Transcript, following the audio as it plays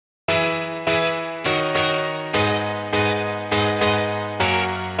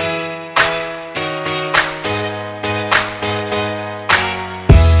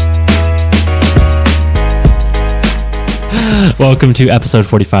Welcome to episode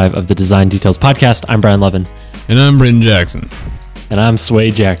 45 of the Design Details Podcast. I'm Brian Levin. And I'm Brendan Jackson. And I'm Sway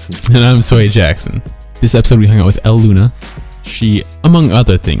Jackson. And I'm Sway Jackson. This episode we hung out with Elle Luna. She, among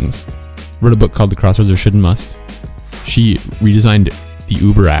other things, wrote a book called The Crossroads of Should and Must. She redesigned the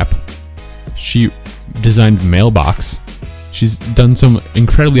Uber app. She designed Mailbox. She's done some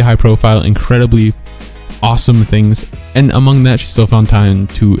incredibly high profile, incredibly awesome things. And among that, she still found time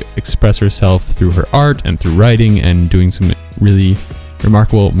to express herself through her art and through writing and doing some really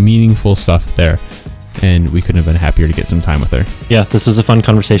remarkable, meaningful stuff there. And we couldn't have been happier to get some time with her. Yeah, this was a fun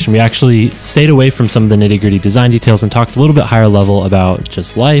conversation. We actually stayed away from some of the nitty-gritty design details and talked a little bit higher level about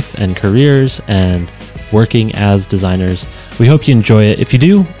just life and careers and working as designers. We hope you enjoy it. If you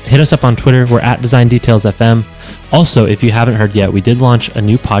do, hit us up on Twitter. We're at Design Details FM. Also, if you haven't heard yet, we did launch a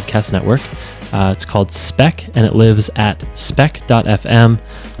new podcast network. It's called Spec, and it lives at spec.fm.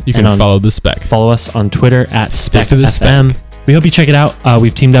 You can follow the Spec. Follow us on Twitter at Stick to the spec.fm. Spec. We hope you check it out.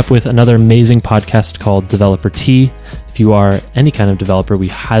 We've teamed up with another amazing podcast called Developer Tea. If you are any kind of developer, we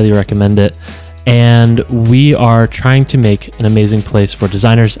highly recommend it. And we are trying to make an amazing place for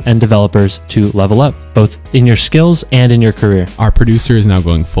designers and developers to level up, both in your skills and in your career. Our producer is now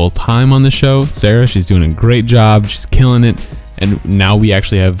going full time on the show. Sarah, she's doing a great job. She's killing it. And now we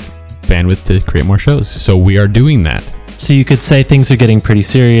actually have bandwidth to create more shows. So we are doing that. So you could say things are getting pretty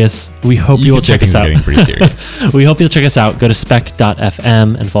serious. We hope you will check us out. Pretty serious. We hope you'll check us out. Go to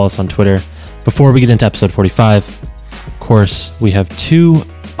spec.fm and follow us on Twitter. Before we get into episode 45, of course, we have two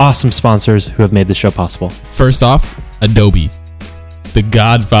awesome sponsors who have made the show possible. First off, Adobe, the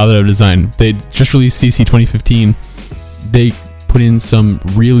godfather of design. They just released CC 2015. They put in some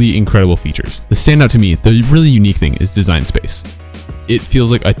really incredible features. The standout to me, the really unique thing is Design Space. It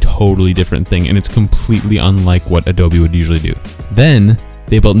feels like a totally different thing, and it's completely unlike what Adobe would usually do. Then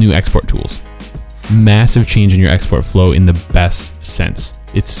they built new export tools. Massive change in your export flow in the best sense.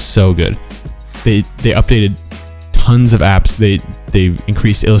 It's so good. They updated tons of apps. They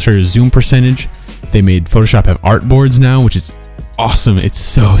increased Illustrator's zoom percentage. They made Photoshop have artboards now, which is awesome. It's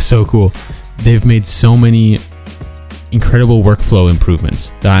so cool. They've made so many incredible workflow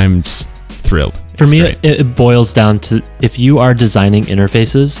improvements that I'm just thrilled. For me, it boils down to, if you are designing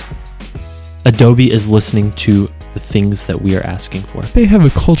interfaces, Adobe is listening to the things that we are asking for. They have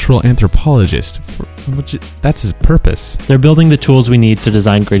a cultural anthropologist, that's his purpose. They're building the tools we need to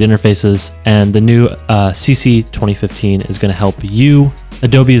design great interfaces, and the new CC 2015 is going to help you.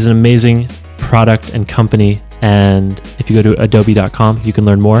 Adobe is an amazing product and company, and if you go to adobe.com, you can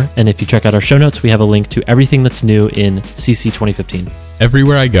learn more. And if you check out our show notes, we have a link to everything that's new in CC 2015.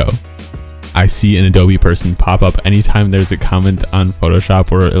 Everywhere I go, I see an Adobe person pop up anytime there's a comment on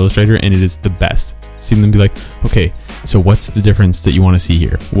Photoshop or Illustrator, and it is the best. Seeing them be like, okay, so what's the difference that you want to see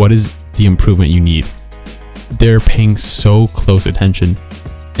here? What is the improvement you need? They're paying so close attention,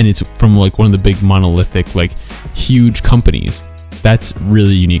 and it's from like one of the big monolithic, like huge companies. That's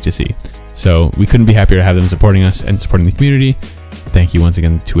really unique to see. So we couldn't be happier to have them supporting us and supporting the community. Thank you once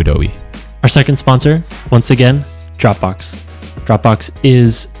again to Adobe. Our second sponsor, once again, Dropbox. Dropbox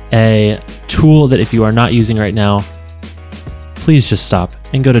is a tool that if you are not using right now, please just stop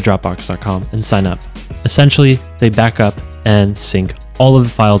and go to dropbox.com and sign up. Essentially, they back up and sync all of the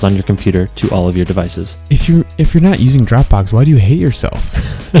files on your computer to all of your devices. If you're not using Dropbox, why do you hate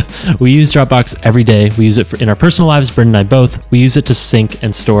yourself? We use Dropbox every day. We use it in our personal lives, Brendan and I both. We use it to sync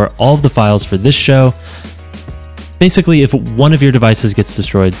and store all of the files for this show. Basically, if one of your devices gets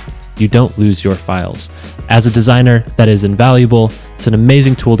destroyed, you don't lose your files. As a designer, that is invaluable. It's an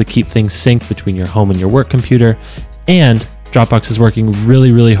amazing tool to keep things synced between your home and your work computer. And Dropbox is working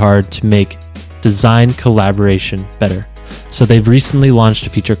really hard to make design collaboration better. So they've recently launched a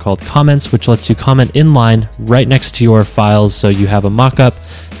feature called Comments, which lets you comment inline right next to your files. So you have a mock-up.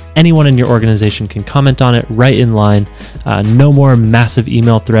 Anyone in your organization can comment on it right in line. No more massive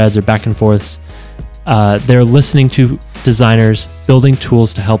email threads or back and forths. They're listening to designers, building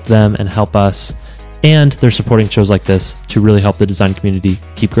tools to help them and help us, and they're supporting shows like this to really help the design community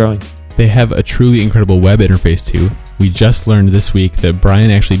keep growing. They have a truly incredible web interface too. We just learned this week that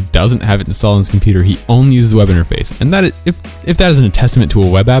Brian actually doesn't have it installed on his computer. He only uses the web interface. And that is, if that isn't a testament to a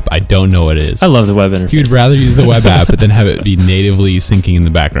web app, I don't know what it is. I love the web interface. You'd rather use the web app, but then have it be natively syncing in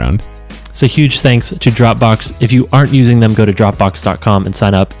the background. So huge thanks to Dropbox. If you aren't using them, go to dropbox.com and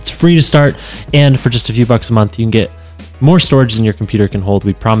sign up. It's free to start, and for just a few bucks a month, you can get more storage than your computer can hold,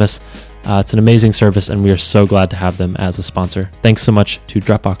 we promise. It's an amazing service, and we are so glad to have them as a sponsor. Thanks so much to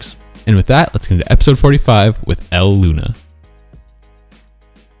Dropbox. And with that, let's get into episode 45 with Elle Luna.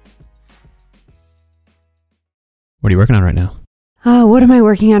 What are you working on right now? What am I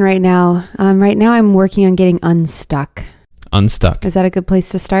working on right now? Right now I'm working on getting unstuck. Unstuck. Is that a good place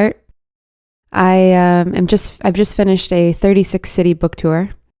to start? I've just finished a 36 city book tour,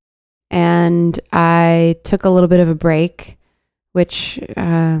 and I took a little bit of a break, which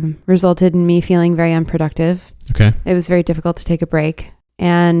resulted in me feeling very unproductive. Okay. It was very difficult to take a break.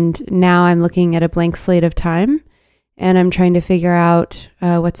 And now I'm looking at a blank slate of time, and I'm trying to figure out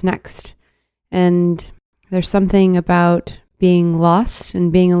what's next. And there's something about being lost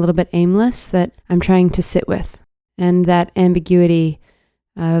and being a little bit aimless that I'm trying to sit with. And that ambiguity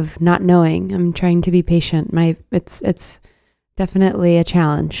of not knowing. I'm trying to be patient. It's definitely a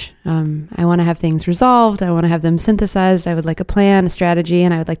challenge. I want to have things resolved. I want to have them synthesized. I would like a plan, a strategy,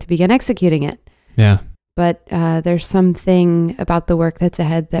 and I would like to begin executing it. Yeah. But there's something about the work that's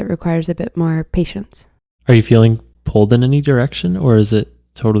ahead that requires a bit more patience. Are you feeling pulled in any direction, or is it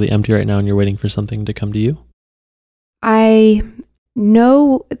totally empty right now and you're waiting for something to come to you? I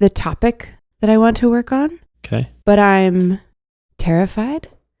know the topic that I want to work on. Okay. But I'm terrified,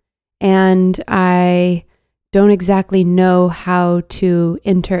 and I don't exactly know how to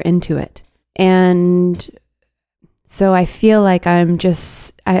enter into it. And so I feel like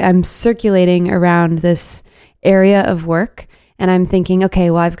I'm circulating around this area of work, and I'm thinking,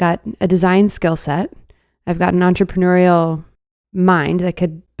 okay, well, I've got a design skill set. I've got an entrepreneurial mind that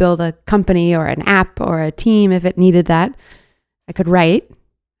could build a company or an app or a team if it needed that. I could write.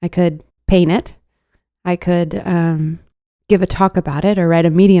 I could paint it. I could give a talk about it or write a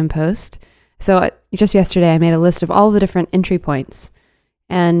Medium post. So just yesterday, I made a list of all the different entry points,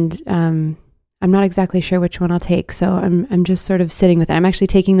 and I'm not exactly sure which one I'll take. So I'm just sort of sitting with it. I'm actually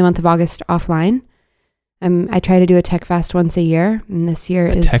taking the month of August offline. I try to do a tech fast once a year, and this year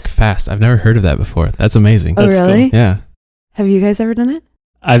is Tech Fast. I've never heard of that before. That's amazing. Oh, That's really? cool. Yeah. Have you guys ever done it?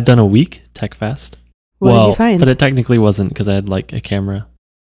 I've done a week tech fast. What did you find? But it technically wasn't because I had like a camera.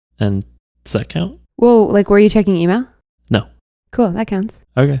 And does that count? Whoa, like were you checking email? No. Cool, that counts.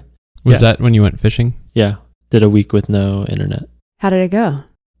 Okay. Was that when you went fishing? Yeah. Did a week with no internet. How did it go?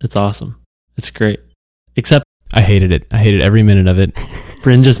 It's awesome. It's great. Except I hated it. I hated every minute of it.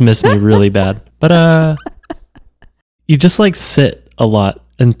 Bryn just missed me really bad. But you just like sit a lot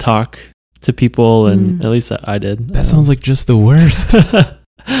and talk to people, and at least I did. That sounds like just the worst.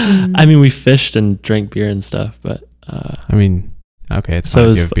 I mean, we fished and drank beer and stuff, but I mean, okay, it's so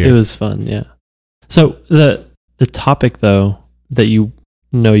fine if you have beer. it was fun, yeah. So the topic though that you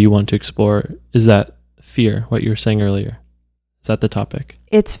want to explore is that fear, what you were saying earlier. Is that the topic?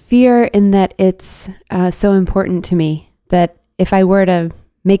 It's fear in that it's so important to me that if I were to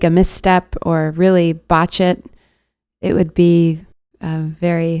make a misstep or really botch it, it would be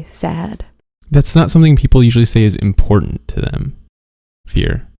very sad. That's not something people usually say is important to them.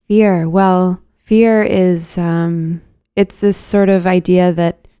 Fear. Fear. Well, fear is, it's this sort of idea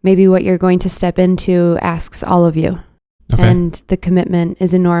that maybe what you're going to step into asks all of you. Okay. And the commitment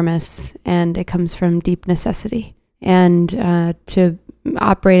is enormous, and it comes from deep necessity. And to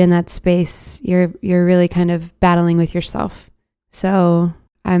operate in that space, you're really kind of battling with yourself. So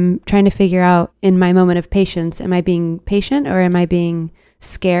I'm trying to figure out in my moment of patience, am I being patient or am I being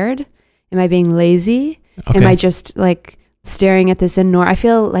scared? Am I being lazy? Okay. Am I just like staring at this I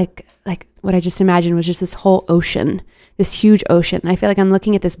feel like what I just imagined was just this whole ocean, this huge ocean. And I feel like I'm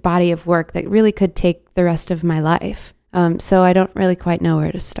looking at this body of work that really could take the rest of my life. So I don't really quite know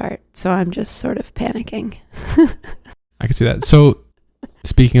where to start. So I'm just sort of panicking. I can see that. So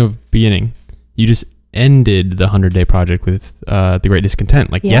speaking of beginning, you just ended the 100-day project with The Great Discontent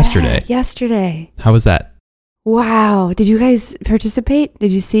yesterday. Yesterday. How was that? Wow. Did you guys participate?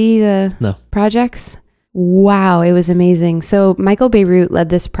 Did you see the No. projects? Wow. It was amazing. So Michael Beirut led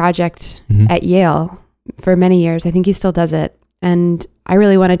this project at Yale for many years. I think he still does it. And I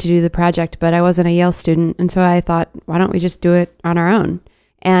really wanted to do the project, but I wasn't a Yale student. And so I thought, why don't we just do it on our own?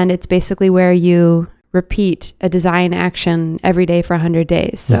 And it's basically where you repeat a design action every day for 100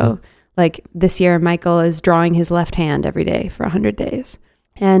 days. So like this year, Michael is drawing his left hand every day for 100 days.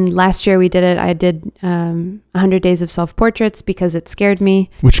 And last year we did it. I did 100 days of self-portraits because it scared me.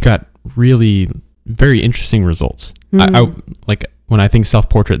 Which got really very interesting results. I like when I think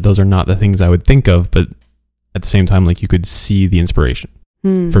self-portrait, those are not the things I would think of, but at the same time, like you could see the inspiration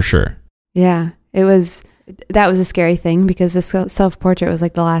for sure. Yeah, that was a scary thing because the self-portrait was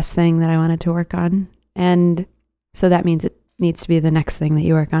like the last thing that I wanted to work on. And so that means it needs to be the next thing that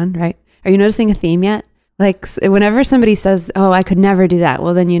you work on, right? Are you noticing a theme yet? Like whenever somebody says, oh, I could never do that,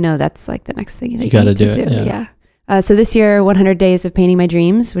 well, then you know that's like the next thing that you got to need do to it. Yeah. So this year, 100 days of painting my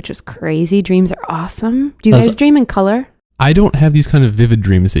dreams, which was crazy. Dreams are awesome. Do you guys dream in color? I don't have these kind of vivid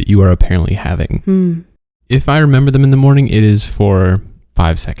dreams that you are apparently having. If I remember them in the morning, it is for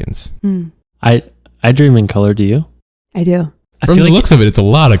 5 seconds. I dream in color. Do you? I do. From the looks of it, it's a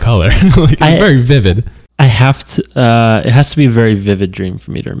lot of color. Like, it's very vivid. I have to, it has to be a very vivid dream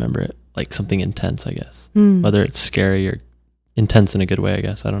for me to remember it. Like something intense, I guess. Whether it's scary or intense in a good way, I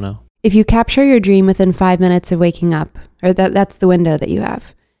guess. I don't know. If you capture your dream within 5 minutes of waking up, or that's the window that you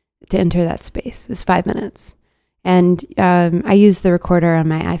have to enter that space, is 5 minutes. And I use the recorder on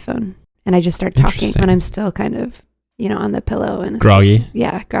my iPhone, and I just start talking when I'm still kind of, on the pillow. And groggy.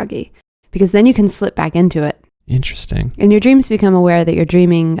 Yeah, groggy. Because then you can slip back into it. Interesting. And your dreams become aware that you're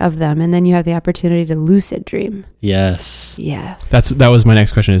dreaming of them, and then you have the opportunity to lucid dream. Yes. That was my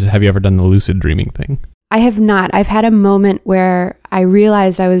next question is, have you ever done the lucid dreaming thing? I have not. I've had a moment where I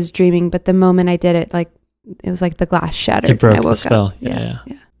realized I was dreaming, but the moment I did it, it was like the glass shattered. It broke and I woke the spell. up. Yeah.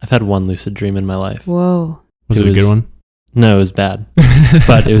 I've had one lucid dream in my life. Whoa. Was it a good one? No, it was bad.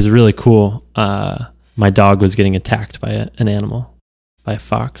 But it was really cool. My dog was getting attacked by an animal, by a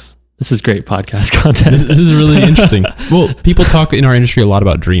fox. This is great podcast content. This is really interesting. Well, people talk in our industry a lot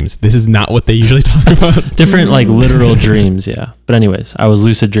about dreams. This is not what they usually talk about. Different, literal dreams, yeah. But anyways, I was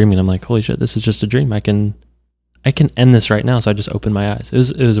lucid dreaming. I'm like, holy shit, this is just a dream. I can end this right now. So I just opened my eyes. It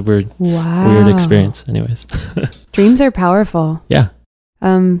was a weird experience. Anyways. Dreams are powerful. Yeah.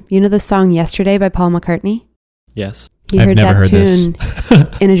 You know the song Yesterday by Paul McCartney? Yes. I've never heard tune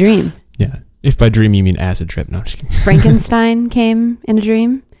in a dream. Yeah. If by dream you mean acid trip. No, I'm just kidding. Frankenstein came in a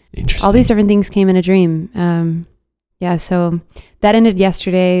dream. Interesting. All these different things came in a dream. So that ended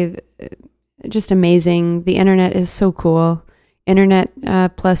yesterday. Just amazing. The internet is so cool. Internet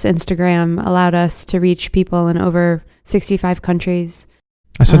plus Instagram allowed us to reach people in over 65 countries.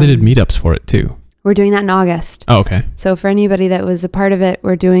 I saw they did meetups for it too. We're doing that in August. Oh, okay. So for anybody that was a part of it,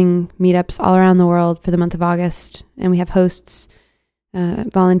 we're doing meetups all around the world for the month of August. And we have hosts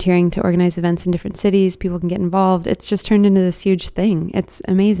volunteering to organize events in different cities. People can get involved. It's just turned into this huge thing. It's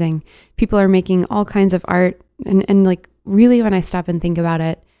amazing. People are making all kinds of art. And really, when I stop and think about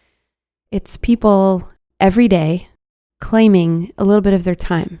it, it's people every day claiming a little bit of their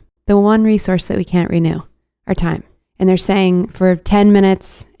time. The one resource that we can't renew, our time. And they're saying for 10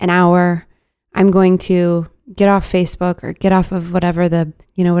 minutes, an hour, I'm going to get off Facebook or get off of whatever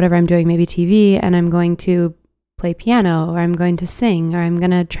whatever I'm doing, maybe TV, and I'm going to play piano, or I'm going to sing, or I'm going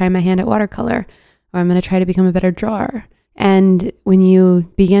to try my hand at watercolor, or I'm going to try to become a better drawer. And when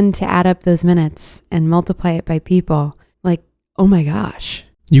you begin to add up those minutes and multiply it by people, oh my gosh.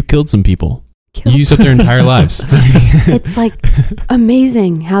 You killed some people. You used up their entire lives. It's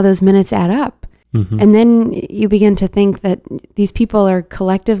amazing how those minutes add up. Mm-hmm. And then you begin to think that these people are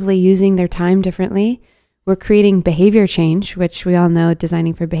collectively using their time differently. We're creating behavior change, which we all know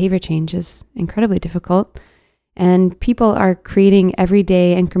designing for behavior change is incredibly difficult. And people are creating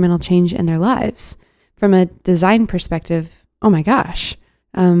everyday incremental change in their lives. From a design perspective, oh my gosh,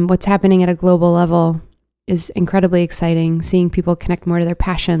 what's happening at a global level is incredibly exciting. Seeing people connect more to their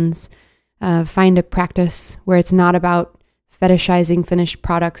passions, find a practice where it's not about fetishizing finished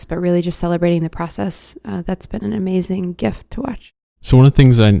products, but really just celebrating the process. That's been an amazing gift to watch. So one of the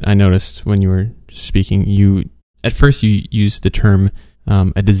things I noticed when you were speaking, at first you used the term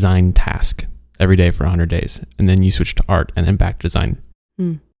a design task every day for 100 days, and then you switched to art and then back to design.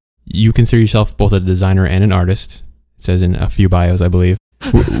 You consider yourself both a designer and an artist. It says in a few bios, I believe.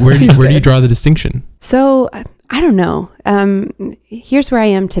 Where do you draw the distinction? So I don't know. Here's where I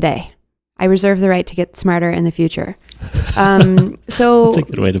am today. I reserve the right to get smarter in the future. So that's a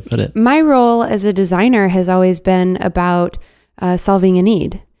good way to put it. My role as a designer has always been about solving a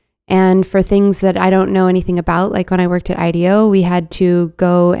need. And for things that I don't know anything about, like when I worked at IDEO, we had to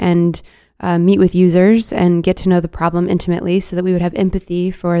go and meet with users and get to know the problem intimately so that we would have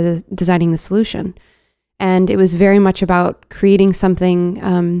empathy for designing the solution. And it was very much about creating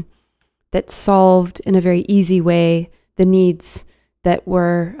something that solved in a very easy way the needs that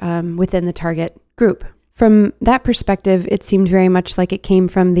were within the target group. From that perspective, it seemed very much like it came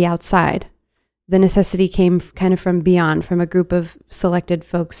from the outside. The necessity came kind of from beyond, from a group of selected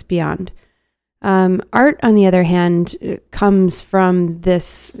folks beyond. Art, on the other hand, comes from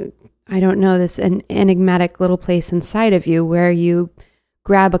this, this enigmatic little place inside of you where you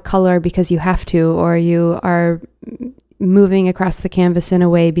grab a color because you have to, or you are moving across the canvas in a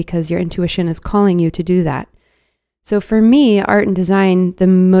way because your intuition is calling you to do that. So for me, art and design, the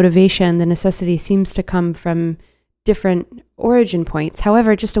motivation, the necessity seems to come from different origin points.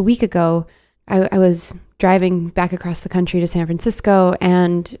 However, just a week ago, I was driving back across the country to San Francisco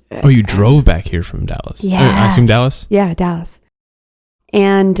and... Oh, you drove back here from Dallas? Yeah. I assume Dallas? Yeah, Dallas.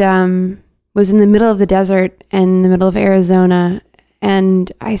 And was in the middle of the desert in the middle of Arizona,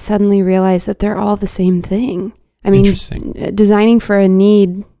 and I suddenly realized that they're all the same thing. I mean, designing for a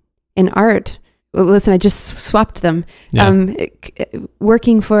need in art listen, I just swapped them. Yeah.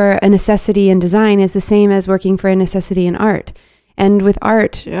 Working for a necessity in design is the same as working for a necessity in art. And with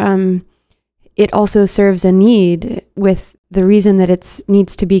art, it also serves a need with the reason that it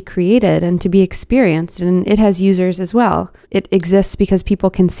needs to be created and to be experienced. And it has users as well. It exists because people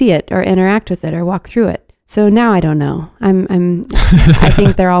can see it or interact with it or walk through it. So now I don't know. I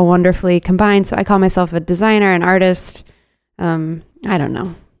think they're all wonderfully combined. So I call myself a designer, an artist. I don't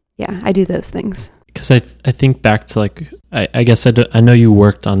know. Yeah, I do those things. Because I think back to like, I guess I know you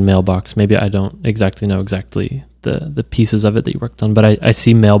worked on Mailbox. Maybe I don't exactly know the pieces of it that you worked on, but I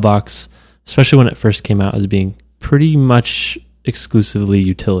see Mailbox, especially when it first came out, as being pretty much exclusively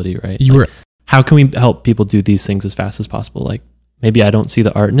utility, right? How can we help people do these things as fast as possible? Like maybe I don't see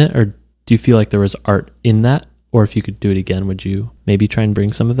the art in it, or do you feel like there was art in that? Or if you could do it again, would you maybe try and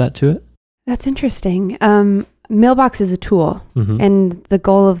bring some of that to it? That's interesting. Mailbox is a tool, Mm-hmm. and the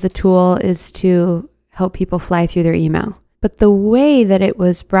goal of the tool is to help people fly through their email. But the way that it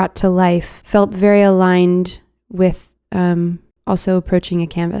was brought to life felt very aligned with also approaching a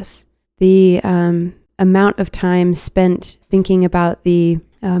canvas. The amount of time spent thinking about the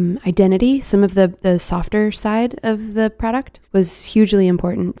identity, some of the softer side of the product, was hugely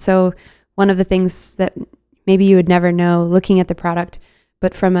important. So one of the things that maybe you would never know looking at the product,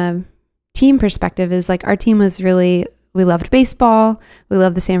 but from a team perspective, is like our team was really, we loved baseball. We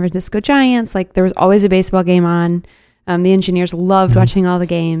loved the San Francisco Giants. Like there was always a baseball game on. The engineers loved watching all the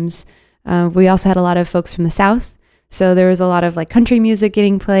games. We also had a lot of folks from the South. So there was a lot of like country music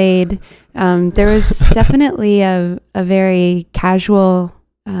getting played. There was definitely a very casual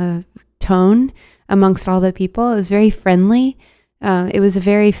tone amongst all the people. It was very friendly. It was a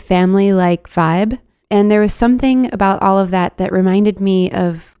very family-like vibe. And there was something about all of that that reminded me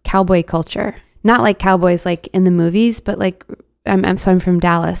of cowboy culture. Not like cowboys like in the movies, but like I'm from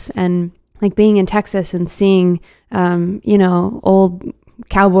Dallas, and like being in Texas and seeing old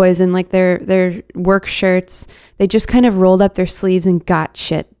cowboys in like their work shirts. They just kind of rolled up their sleeves and got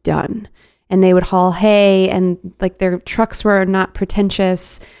shit done. And they would haul hay, and like their trucks were not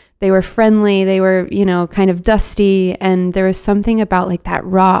pretentious. They were friendly. They were, kind of dusty. And there was something about like that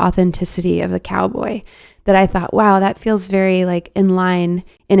raw authenticity of a cowboy that I thought, wow, that feels very like in line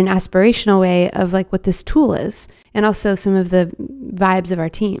in an aspirational way of like what this tool is. And also some of the vibes of our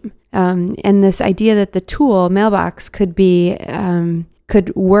team. And this idea that the tool, Mailbox, could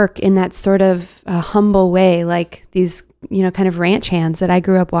work in that sort of humble way, like these, kind of ranch hands that I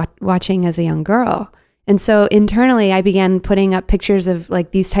grew up watching as a young girl. And so internally, I began putting up pictures of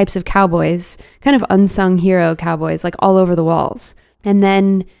like these types of cowboys, kind of unsung hero cowboys, like all over the walls. And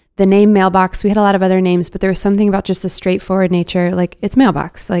then the name Mailbox, we had a lot of other names, but there was something about just the straightforward nature, like it's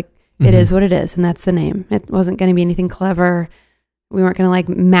Mailbox, like it is what it is. And that's the name. It wasn't going to be anything clever. We weren't going to like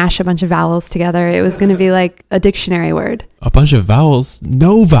mash a bunch of vowels together. It was going to be like a dictionary word. A bunch of vowels?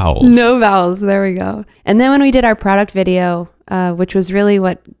 No vowels. No vowels. There we go. And then when we did our product video, which was really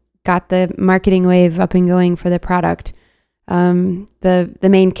what got the marketing wave up and going for the product, the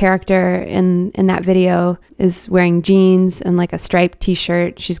main character in that video is wearing jeans and like a striped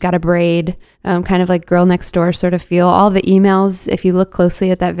t-shirt. She's got a braid, kind of like Girl Next Door sort of feel. All the emails, if you look closely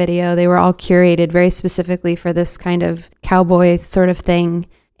at that video, they were all curated very specifically for this kind of cowboy sort of thing.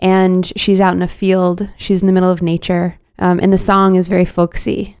 And she's out in a field. She's in the middle of nature. And the song is very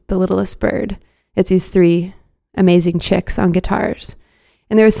folksy, The Littlest Bird. It's these three amazing chicks on guitars.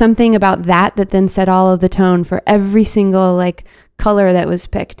 And there was something about that then set all of the tone for every single like color that was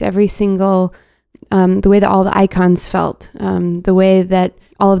picked, every single, the way that all the icons felt, the way that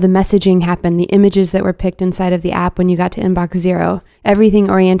all of the messaging happened, the images that were picked inside of the app when you got to inbox 0, everything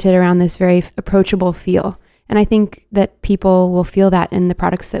oriented around this very approachable feel. And I think that people will feel that in the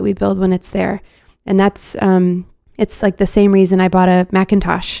products that we build when it's there. And that's, it's like the same reason I bought a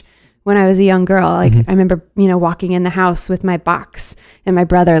Macintosh when I was a young girl. Like I remember, walking in the house with my box and my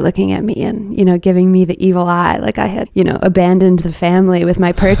brother looking at me and, giving me the evil eye. Like I had, abandoned the family with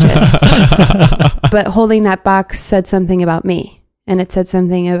my purchase. But holding that box said something about me. And it said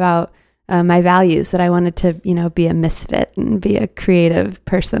something about my values, that I wanted to, be a misfit and be a creative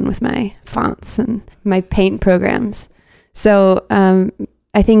person with my fonts and my paint programs. So,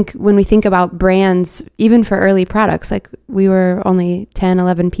 I think when we think about brands, even for early products, like we were only 10,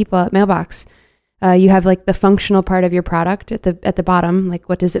 11 people at Mailbox, you have like the functional part of your product at the bottom, like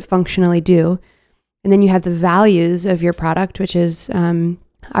what does it functionally do? And then you have the values of your product, which is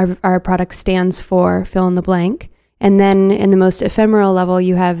our product stands for fill in the blank. And then in the most ephemeral level,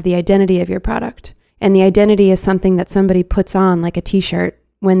 you have the identity of your product. And the identity is something that somebody puts on like a t-shirt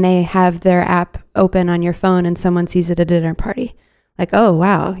when they have their app open on your phone and someone sees it at a dinner party. Like, oh,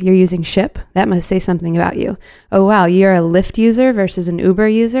 wow, you're using Ship. That must say something about you. Oh, wow, you're a Lyft user versus an Uber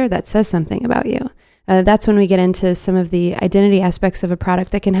user. That says something about you. That's when we get into some of the identity aspects of a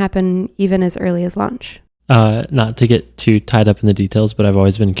product that can happen even as early as launch. Not to get too tied up in the details, but I've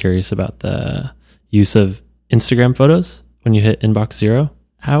always been curious about the use of Instagram photos when you hit inbox 0.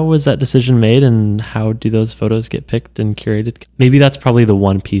 How was that decision made, and how do those photos get picked and curated? Maybe that's probably the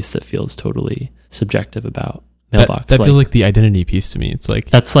one piece that feels totally subjective about Mailbox. That feels like the identity piece to me. It's like,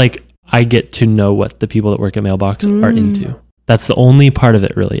 that's like, I get to know what the people that work at Mailbox are into. That's the only part of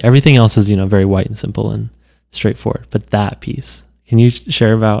it, really. Everything else is, very white and simple and straightforward. But that piece, can you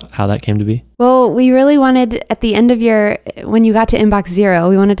share about how that came to be? Well, we really wanted, at the end of when you got to inbox 0,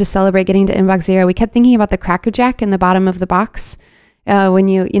 we wanted to celebrate getting to inbox 0. We kept thinking about the Cracker Jack in the bottom of the box. When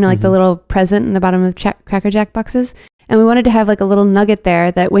like the little present in the bottom of Cracker Jack boxes. And we wanted to have like a little nugget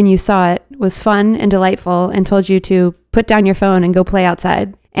there that when you saw it was fun and delightful and told you to put down your phone and go play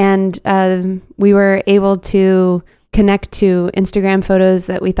outside. And we were able to connect to Instagram photos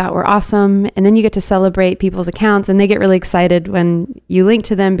that we thought were awesome. And then you get to celebrate people's accounts, and they get really excited when you link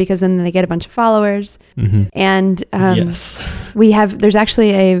to them because then they get a bunch of followers. And Yes. there's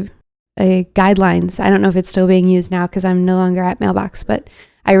actually a guidelines. I don't know if it's still being used now because I'm no longer at Mailbox, but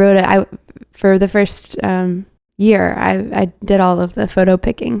I wrote it. For the first year, I did all of the photo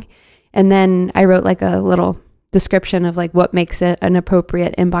picking, and then I wrote like a little description of like what makes it an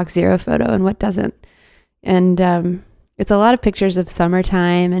appropriate inbox 0 photo and what doesn't. And it's a lot of pictures of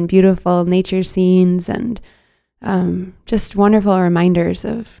summertime and beautiful nature scenes and just wonderful reminders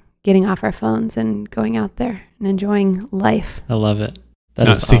of getting off our phones and going out there and enjoying life. I love it. That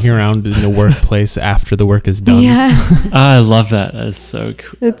not is sticking awesome. around in the workplace after the work is done. Yeah. I love that. That is so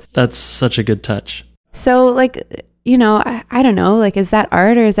cool. That's such a good touch. So like, I don't know, like, is that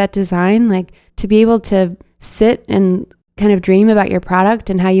art or is that design? Like, to be able to sit and kind of dream about your product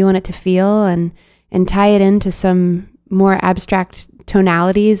and how you want it to feel and tie it into some more abstract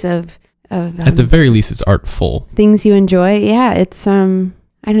tonalities of At the very least, it's artful. things you enjoy. Yeah, it's I don't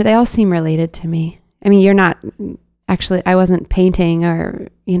know, they all seem related to me. I mean, you're not actually, I wasn't painting or,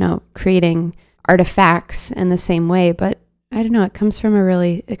 creating artifacts in the same way, but I don't know, it comes from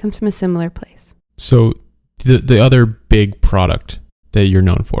a similar place. So the other big product that you're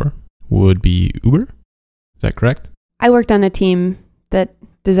known for would be Uber. Is that correct? I worked on a team that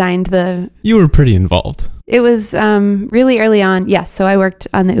designed You were pretty involved. it was really early on. Yes. So I worked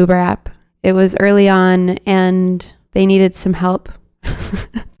on the Uber app. It was early on and they needed some help.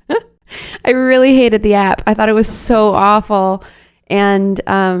 I really hated the app. I thought it was so awful. And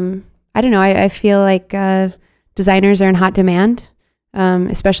I don't know. I feel like designers are in hot demand,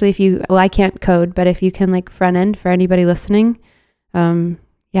 especially if I can't code, but if you can like front end for anybody listening,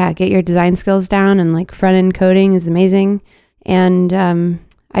 get your design skills down, and like front end coding is amazing. And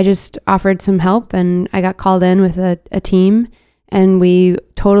I just offered some help, and I got called in with a team, and we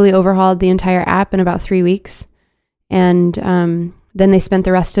totally overhauled the entire app in about 3 weeks. And then they spent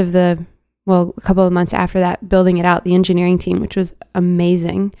the rest of a couple of months after that building it out, the engineering team, which was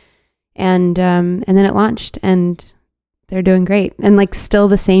amazing. And then it launched, and they're doing great. And like still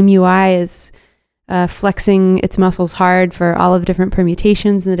the same UI is flexing its muscles hard for all of the different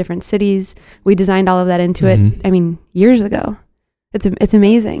permutations in the different cities. We designed all of that into it. I mean, years ago. It's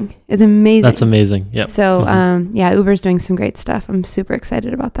amazing. It's amazing. That's amazing. Yep. So Uber's doing some great stuff. I'm super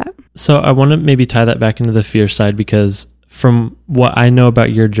excited about that. So I want to maybe tie that back into the fear side, because from what I know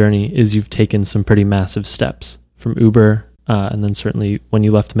about your journey is you've taken some pretty massive steps from Uber, and then certainly when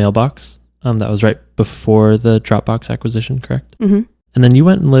you left Mailbox. That was right before the Dropbox acquisition, correct? Mm-hmm. And then you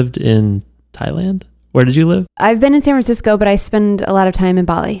went and lived in Thailand. Where did you live? I've been in San Francisco, but I spend a lot of time in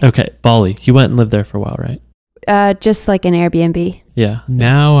Bali. Okay, Bali. You went and lived there for a while, right? Just like an Airbnb. Yeah.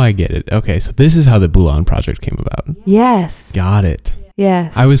 Now I get it. Okay, so this is how the Bulan project came about. Yes. Got it.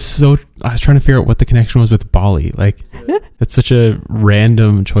 Yes. I was trying to figure out what the connection was with Bali. Like, that's such a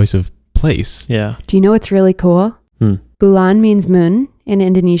random choice of place. Yeah. Do you know what's really cool? Bulan means moon in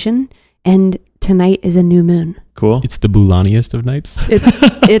Indonesian, and tonight is a new moon. Cool. It's the Bulaniest of nights. It's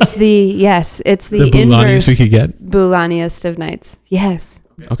the the Bulaniest inverse we could get. Bulaniest of nights. Yes.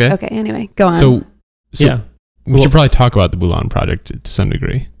 Okay. Okay. Anyway, go on. So Yeah. we should probably talk about the Bulan project to some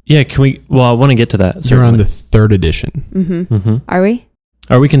degree. Yeah, can we? Well, I want to get to that. You're on certainly. the 3rd edition. Mm-hmm. Are we?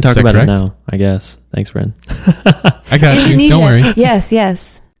 Or we can talk Is that about correct? it now, I guess. Thanks, Bren. I got you. Indonesia. Don't worry.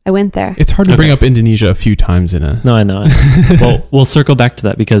 Yes. I went there. It's hard to bring up Indonesia a few times in a. No, I know. Well, we'll circle back to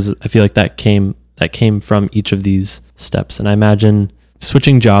that, because I feel like that came from each of these steps. And I imagine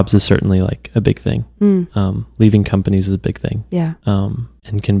switching jobs is certainly like a big thing. Leaving companies is a big thing. Yeah.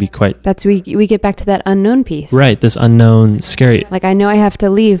 And can be quite... That's we get back to that unknown piece. Right. This unknown, scary... Like, I know I have to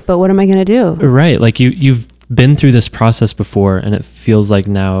leave, but what am I going to do? Right. Like you've been through this process before, and it feels like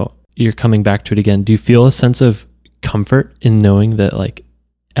now you're coming back to it again. Do you feel a sense of comfort in knowing that like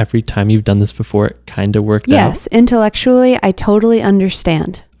every time you've done this before, it kind of worked out? Yes. Intellectually, I totally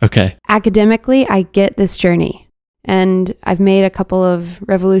understand. Okay. Academically, I get this journey. And I've made a couple of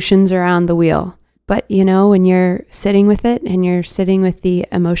revolutions around the wheel. But, you know, when you're sitting with it and you're sitting with the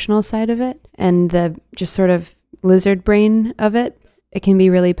emotional side of it and the just sort of lizard brain of it, it can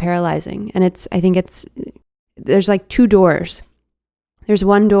be really paralyzing. And there's like two doors. There's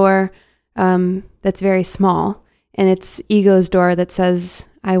one door that's very small, and it's ego's door that says,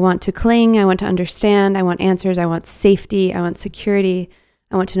 I want to cling, I want to understand, I want answers, I want safety, I want security.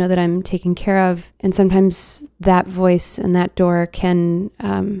 I want to know that I'm taken care of. And sometimes that voice and that door can,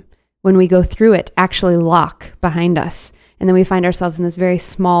 when we go through it, actually lock behind us. And then we find ourselves in this very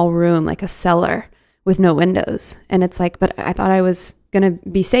small room, like a cellar with no windows. And it's like, but I thought I was going to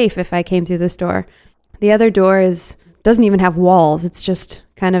be safe if I came through this door. The other door doesn't even have walls. It's just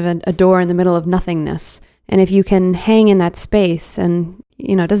kind of a door in the middle of nothingness. And if you can hang in that space, and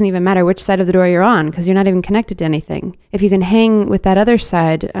you know, it doesn't even matter which side of the door you're on because you're not even connected to anything. If you can hang with that other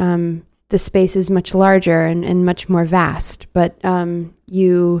side, the space is much larger and much more vast, but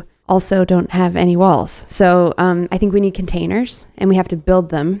you also don't have any walls. So I think we need containers, and we have to build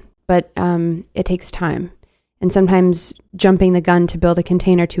them, but it takes time. And sometimes jumping the gun to build a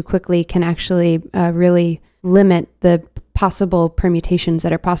container too quickly can actually really limit the possible permutations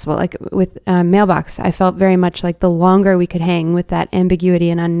that are possible. Like with Mailbox, I felt very much like the longer we could hang with that ambiguity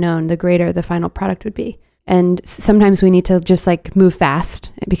and unknown, the greater the final product would be. And sometimes we need to just like move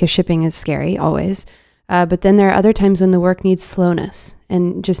fast because shipping is scary always. But then there are other times when the work needs slowness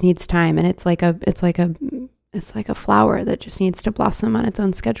and just needs time. And it's like a flower that just needs to blossom on its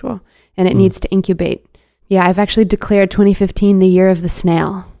own schedule, and it needs to incubate. Yeah, I've actually declared 2015 the year of the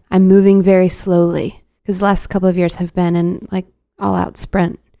snail. I'm moving very slowly, because the last couple of years have been in like all out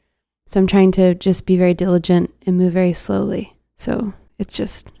sprint. So I'm trying to just be very diligent and move very slowly. So it's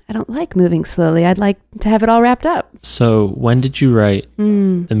just, I don't like moving slowly. I'd like to have it all wrapped up. So when did you write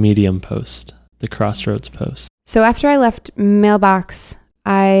the Medium post, the Crossroads post? So after I left Mailbox,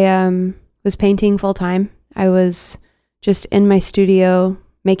 I was painting full time. I was just in my studio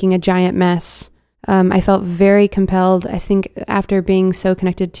making a giant mess. I felt very compelled, I think, after being so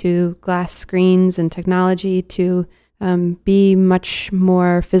connected to glass screens and technology, to be much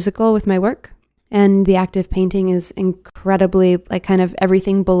more physical with my work. And the act of painting is incredibly, like, kind of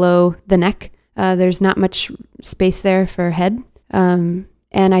everything below the neck. There's not much space there for head. And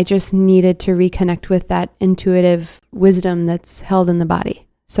I just needed to reconnect with that intuitive wisdom that's held in the body.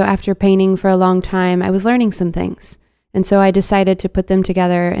 So after painting for a long time, I was learning some things. And so I decided to put them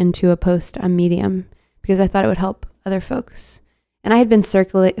together into a post on Medium because I thought it would help other folks. And I had been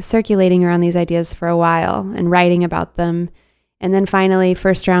circulating around these ideas for a while and writing about them. And then finally,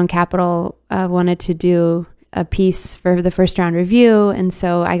 First Round Capital wanted to do a piece for the First Round Review. And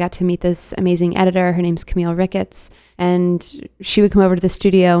so I got to meet this amazing editor. Her name's Camille Ricketts. And she would come over to the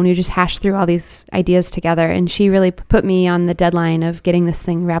studio and we just hash through all these ideas together. And she really put me on the deadline of getting this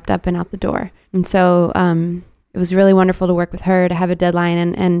thing wrapped up and out the door. And so it was really wonderful to work with her, to have a deadline.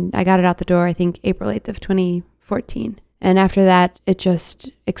 And I got it out the door, I think, April 8th of 2014. And after that, it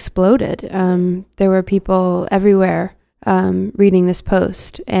just exploded. There were people everywhere reading this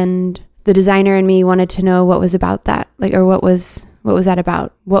post. And the designer in me wanted to know what was about that, like, or what was that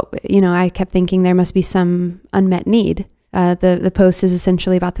about? I kept thinking there must be some unmet need. The post is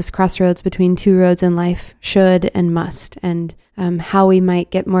essentially about this crossroads between two roads in life, should and must, and how we might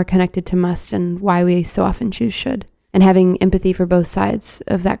get more connected to must and why we so often choose should, and having empathy for both sides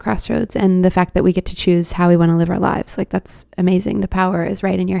of that crossroads, and the fact that we get to choose how we want to live our lives. Like, that's amazing. The power is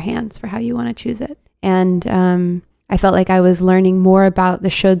right in your hands for how you want to choose it. And I felt like I was learning more about the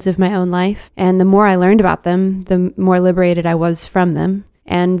shoulds of my own life. And the more I learned about them, the more liberated I was from them.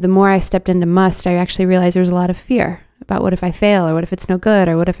 And the more I stepped into must, I actually realized there was a lot of fear about what if I fail, or what if it's no good,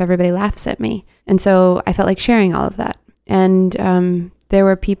 or what if everybody laughs at me. And so I felt like sharing all of that. And there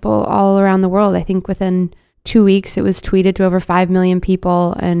were people all around the world. I think within 2 weeks, it was tweeted to over 5 million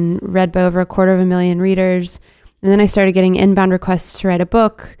people and read by over 250,000 readers. And then I started getting inbound requests to write a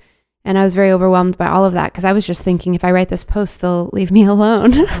book. And I was very overwhelmed by all of that because I was just thinking, if I write this post, they'll leave me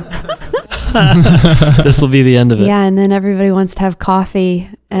alone. This will be the end of it. Yeah, and then everybody wants to have coffee.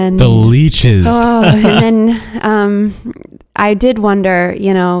 And the leeches. Oh, and then I did wonder,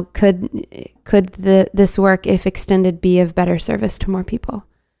 could this work, if extended, be of better service to more people?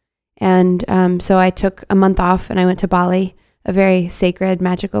 And so I took a month off and I went to Bali, a very sacred,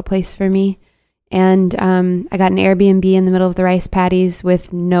 magical place for me. And I got an Airbnb in the middle of the rice paddies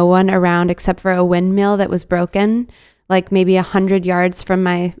with no one around except for a windmill that was broken, like maybe 100 yards from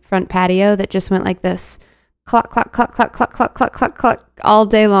my front patio, that just went like this, clock, clock, clock, clock, clock, clock, clock, clock, clock, all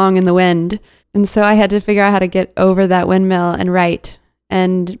day long in the wind. And so I had to figure out how to get over that windmill and write.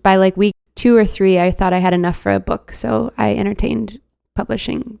 And by like week 2 or 3, I thought I had enough for a book. So I entertained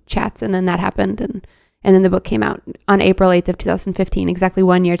publishing chats, and then that happened. And then the book came out on April 8th of 2015, exactly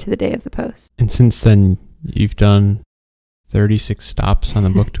 1 year to the day of the post. And since then, you've done 36 stops on the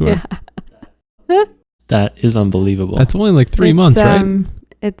book tour. Yeah. That is unbelievable. That's only like 3 months, right?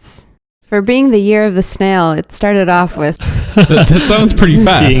 It's, for being the year of the snail, it started off with that sounds pretty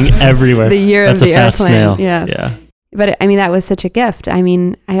fast. Being everywhere. the year That's of the a fast airplane. snail. Yes. Yeah. But I mean, that was such a gift. I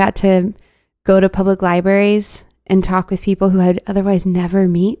mean, I got to go to public libraries and talk with people who I'd otherwise never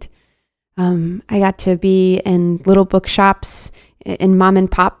meet. I got to be in little bookshops, in mom and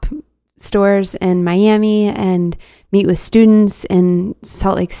pop stores in Miami, and meet with students in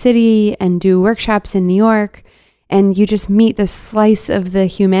Salt Lake City and do workshops in New York. And you just meet this slice of the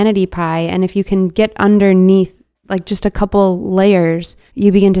humanity pie. And if you can get underneath like just a couple layers,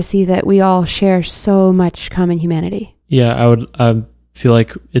 you begin to see that we all share so much common humanity. Yeah, I feel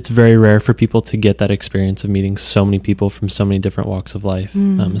like it's very rare for people to get that experience of meeting so many people from so many different walks of life,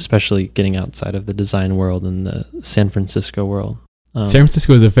 especially getting outside of the design world and the San Francisco world. San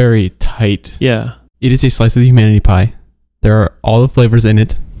Francisco is a very tight... Yeah. It is a slice of the humanity pie. There are all the flavors in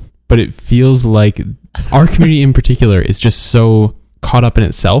it, but it feels like our community in particular is just so caught up in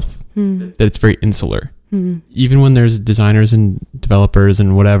itself that it's very insular. Even when there's designers and developers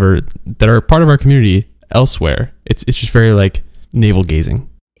and whatever that are part of our community elsewhere, it's just very like navel gazing.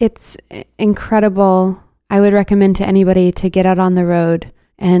 It's incredible. I would recommend to anybody to get out on the road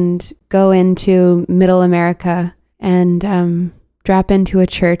and go into middle America and drop into a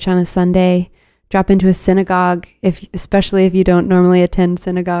church on a Sunday, drop into a synagogue, especially if you don't normally attend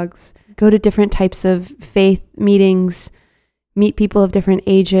synagogues. Go to different types of faith meetings, meet people of different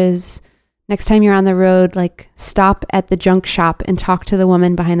ages. Next time you're on the road, like stop at the junk shop and talk to the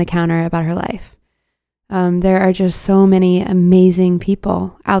woman behind the counter about her life. There are just so many amazing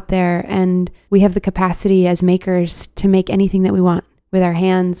people out there, and we have the capacity as makers to make anything that we want with our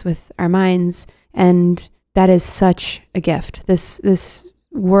hands, with our minds, and that is such a gift. This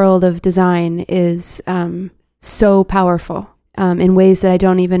world of design is so powerful in ways that I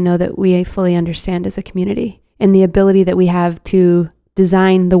don't even know that we fully understand as a community. And the ability that we have to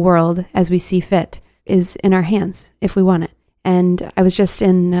design the world as we see fit is in our hands if we want it. And I was just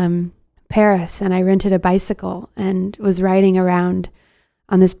in Paris, and I rented a bicycle and was riding around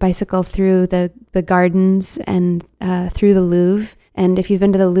on this bicycle through the gardens and through the Louvre. And if you've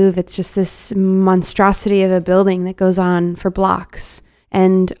been to the Louvre, it's just this monstrosity of a building that goes on for blocks.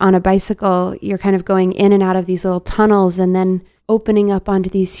 And on a bicycle, you're kind of going in and out of these little tunnels and then opening up onto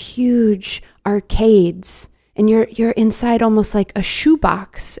these huge arcades. And you're inside almost like a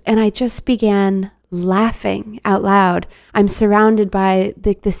shoebox. And I just began laughing out loud. I'm surrounded by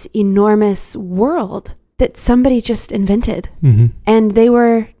this enormous world that somebody just invented. And they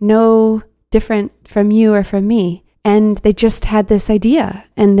were no different from you or from me. And they just had this idea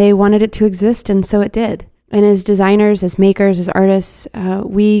and they wanted it to exist, and so it did. And as designers, as makers, as artists,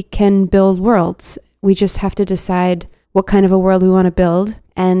 we can build worlds. We just have to decide what kind of a world we want to build.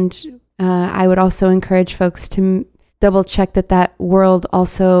 And I would also encourage folks to double check that world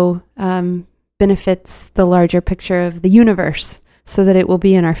also benefits the larger picture of the universe so that it will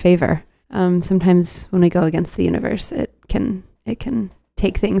be in our favor. Sometimes when we go against the universe, it can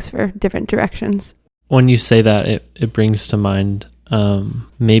take things for different directions. When you say that, it brings to mind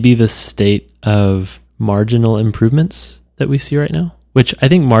maybe the state of marginal improvements that we see right now, which I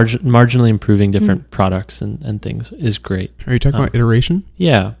think marginally improving different products and things is great. Are you talking about iteration?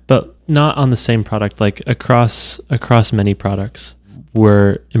 Yeah, but not on the same product. Like across many products,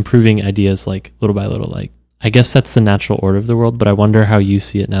 we're improving ideas like little by little. Like I guess that's the natural order of the world, but I wonder how you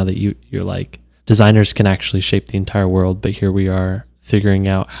see it now that you're like designers can actually shape the entire world, but here we are figuring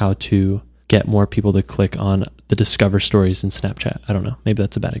out how to get more people to click on the discover stories in Snapchat. I don't know. Maybe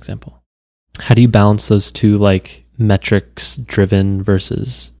that's a bad example. How do you balance those two, like metrics driven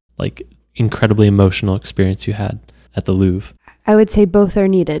versus like incredibly emotional experience you had at the Louvre? I would say both are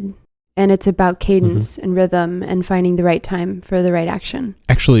needed. And it's about cadence and rhythm and finding the right time for the right action.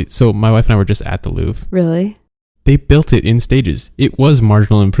 Actually, so my wife and I were just at the Louvre. Really? They built it in stages. It was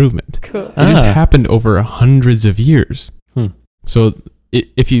marginal improvement. Cool. It just happened over hundreds of years. So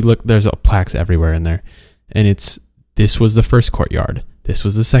if you look, there's plaques everywhere in there, and this was the first courtyard. This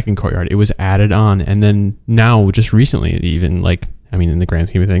was the second courtyard. It was added on, and then now, just recently, even in the grand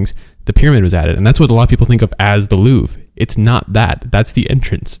scheme of things, the pyramid was added, and that's what a lot of people think of as the Louvre. It's not that. That's the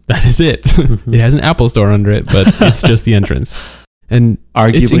entrance. That is it. It has an Apple store under it, but it's just the entrance. And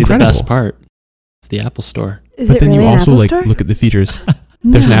Arguably it's the incredible. best part is the Apple Store. Is But it then really you an also Apple store? look at the features.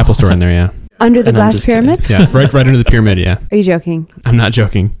 There's an No. Apple store in there, yeah. Under the And I'm glass just kidding. pyramid? Yeah, right under the pyramid, yeah. Are you joking? I'm not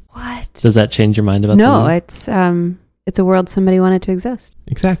joking. What? Does that change your mind about the No, Louvre? it's a world somebody wanted to exist.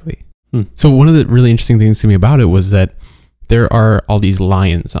 Exactly. Hmm. So one of the really interesting things to me about it was that there are all these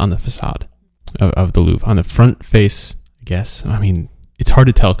lions on the facade of the Louvre. On the front face, I guess. I mean, it's hard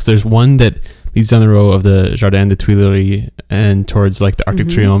to tell because there's one that leads down the row of the Jardin des Tuileries and towards like the Arc de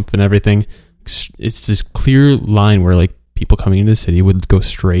Mhm. Triomphe and everything. It's this clear line where like people coming into the city would go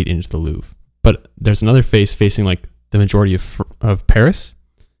straight into the Louvre. But there's another face facing like the majority of Paris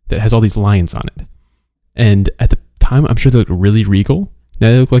that has all these lions on it. And at the time, I'm sure they look really regal.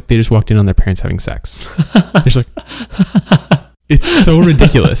 Now they look like they just walked in on their parents having sex. It's like, it's so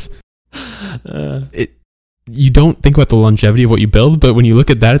ridiculous. You don't think about the longevity of what you build, but when you look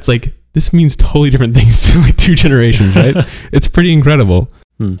at that, it's like, this means totally different things to like 2 generations, right? It's pretty incredible.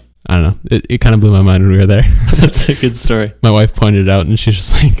 I don't know. It kind of blew my mind when we were there. That's a good story. My wife pointed it out and she's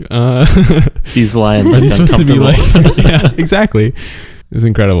just like, These lions are look these supposed to be like, uncomfortable. yeah, exactly. It was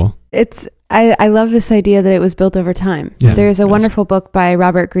incredible. I love this idea that it was built over time. Yeah, There's a it is. wonderful book by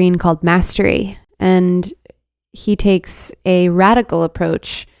Robert Greene called Mastery, and he takes a radical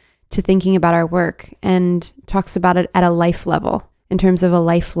approach to thinking about our work and talks about it at a life level in terms of a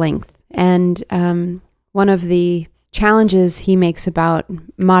life length. And one of the challenges he makes about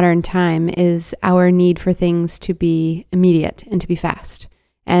modern time is our need for things to be immediate and to be fast.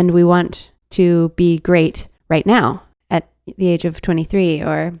 And we want to be great right now at the age of 23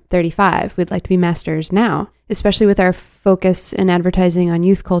 or 35. We'd like to be masters now, especially with our focus in advertising on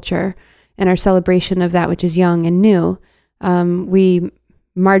youth culture and our celebration of that which is young and new. We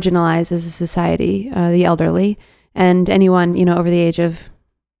marginalize as a society the elderly and anyone, over the age of,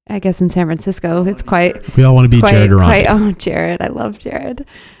 I guess in San Francisco, it's quite... We all want to be Jared Arondi. Oh, Jared. I love Jared.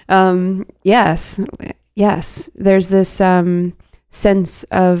 Yes. There's this sense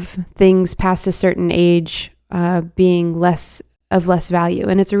of things past a certain age being less value.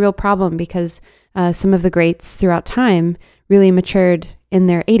 And it's a real problem because some of the greats throughout time really matured in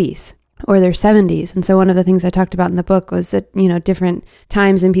their 80s or their 70s. And so one of the things I talked about in the book was that, different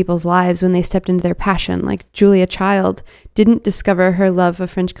times in people's lives when they stepped into their passion, like Julia Child didn't discover her love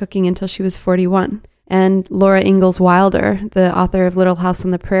of French cooking until she was 41. And Laura Ingalls Wilder, the author of Little House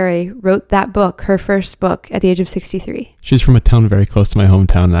on the Prairie, wrote that book, her first book, at the age of 63. She's from a town very close to my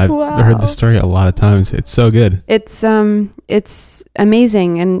hometown. I've heard this story a lot of times. It's so good. It's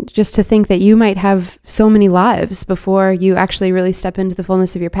amazing. And just to think that you might have so many lives before you actually really step into the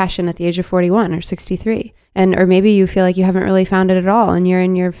fullness of your passion at the age of 41 or 63. Or maybe you feel like you haven't really found it at all and you're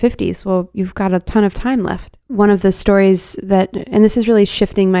in your 50s. Well, you've got a ton of time left. One of the stories and this is really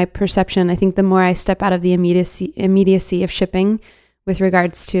shifting my perception, I think the more I step out of the immediacy of shipping with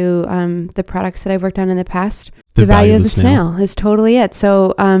regards to the products that I've worked on in the past, the value of the snail is totally it.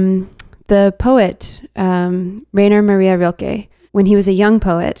 So the poet, Rainer Maria Rilke, when he was a young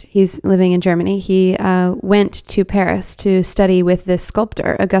poet, he's living in Germany, he went to Paris to study with this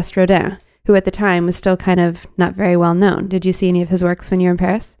sculptor, Auguste Rodin, who at the time was still kind of not very well known. Did you see any of his works when you were in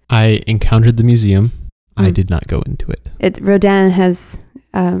Paris? I encountered the museum. I did not go into it. Rodin has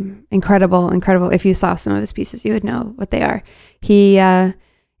incredible. If you saw some of his pieces, you would know what they are. He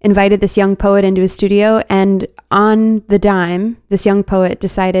invited this young poet into his studio, and on the dime, this young poet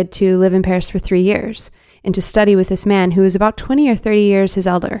decided to live in Paris for 3 years and to study with this man who was about 20 or 30 years his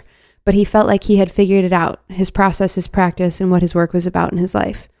elder. But he felt like he had figured it out, his process, his practice, and what his work was about in his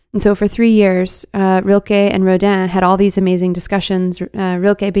life. And so for 3 years, Rilke and Rodin had all these amazing discussions.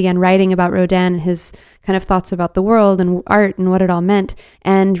 Rilke began writing about Rodin and his kind of thoughts about the world and art and what it all meant.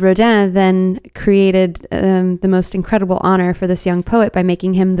 And Rodin then created the most incredible honor for this young poet by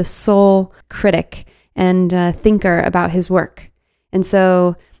making him the sole critic and thinker about his work. And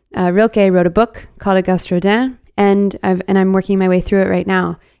so Rilke wrote a book called Auguste Rodin, and I'm working my way through it right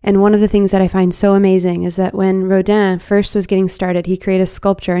now. And one of the things that I find so amazing is that when Rodin first was getting started, he created a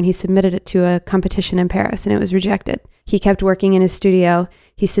sculpture and he submitted it to a competition in Paris and it was rejected. He kept working in his studio.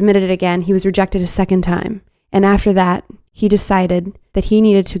 He submitted it again. He was rejected a second time. And after that, he decided that he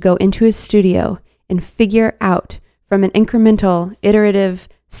needed to go into his studio and figure out from an incremental, iterative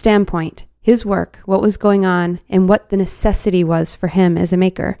standpoint, his work, what was going on, and what the necessity was for him as a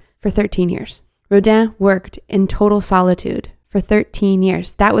maker for 13 years. Rodin worked in total solitude for 13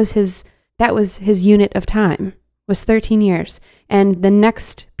 years. That was his unit of time, was 13 years. And the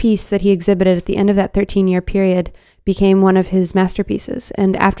next piece that he exhibited at the end of that 13-year period became one of his masterpieces.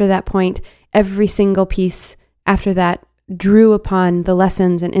 And after that point, every single piece after that drew upon the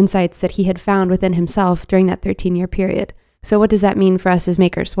lessons and insights that he had found within himself during that 13-year period. So what does that mean for us as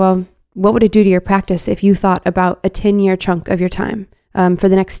makers? Well, what would it do to your practice if you thought about a 10-year chunk of your time? For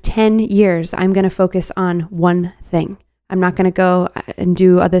the next 10 years, I'm going to focus on one thing. I'm not going to go and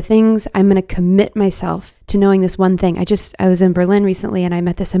do other things. I'm going to commit myself to knowing this one thing. I was in Berlin recently and I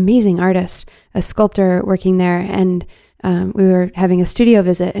met this amazing artist, a sculptor working there, and we were having a studio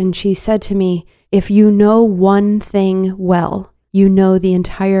visit, and she said to me, if you know one thing well, you know the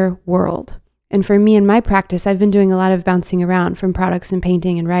entire world. And for me in my practice, I've been doing a lot of bouncing around from products and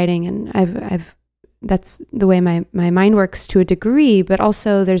painting and writing, and that's the way my mind works to a degree, but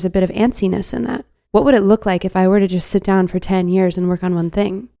also there's a bit of antsiness in that. What would it look like if I were to just sit down for 10 years and work on one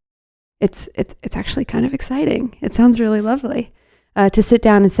thing? It's actually kind of exciting. It sounds really lovely to sit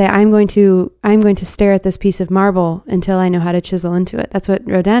down and say, I'm going to stare at this piece of marble until I know how to chisel into it. That's what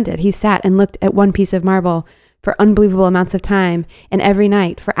Rodin did. He sat and looked at one piece of marble for unbelievable amounts of time, and every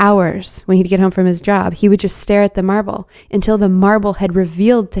night for hours when he'd get home from his job, he would just stare at the marble until the marble had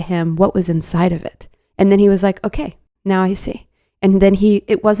revealed to him what was inside of it. And then he was like, okay, now I see. And then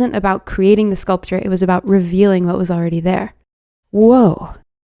it wasn't about creating the sculpture, it was about revealing what was already there. Whoa.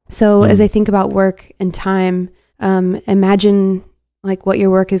 So as I think about work and time, imagine like what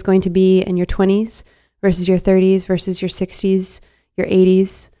your work is going to be in your 20s versus your 30s versus your 60s, your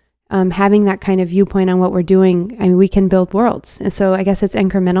 80s. Having that kind of viewpoint on what we're doing, I mean, we can build worlds. And so I guess it's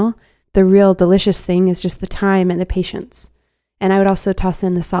incremental. The real delicious thing is just the time and the patience. And I would also toss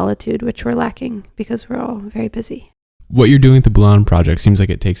in the solitude, which we're lacking because we're all very busy. What you're doing with the Boulan project seems like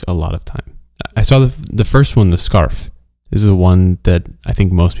it takes a lot of time. I saw the first one, the scarf. This is the one that I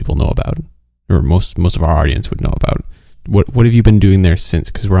think most people know about, or most of our audience would know about. What have you been doing there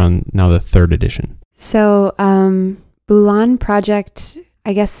since? Because we're on now the 3rd edition. So Boulan project,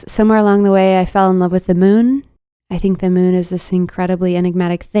 I guess somewhere along the way I fell in love with the moon. I think the moon is this incredibly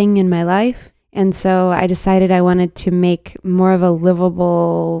enigmatic thing in my life. And so I decided I wanted to make more of a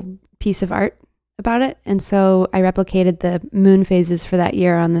livable piece of art about it. And so I replicated the moon phases for that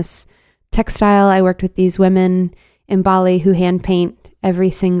year on this textile. I worked with these women in Bali who hand paint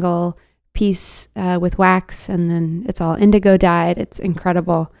every single piece with wax, and then it's all indigo dyed. It's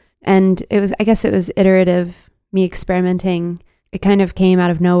incredible. And I guess it was iterative, me experimenting. It kind of came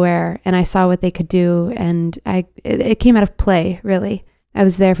out of nowhere, and I saw what they could do, and it came out of play, really. I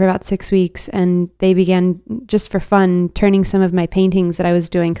was there for about 6 weeks, and they began, just for fun, turning some of my paintings that I was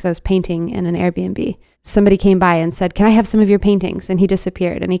doing, because I was painting in an Airbnb. Somebody came by and said, "Can I have some of your paintings?" And he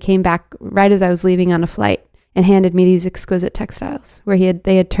disappeared, and he came back right as I was leaving on a flight and handed me these exquisite textiles where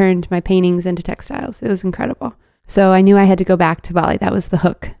they had turned my paintings into textiles. It was incredible. So I knew I had to go back to Bali. That was the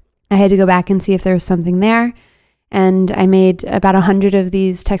hook. I had to go back and see if there was something there. And I made about 100 of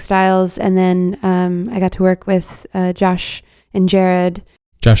these textiles, and then I got to work with Josh and Jared.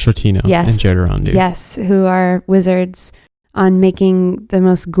 Josh Sortino and Jared Arandu. Yes, who are wizards on making the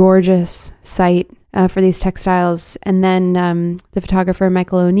most gorgeous site for these textiles. And then the photographer,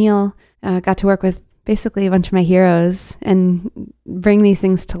 Michael O'Neill, got to work with basically a bunch of my heroes and bring these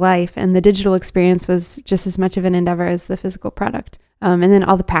things to life. And the digital experience was just as much of an endeavor as the physical product. And then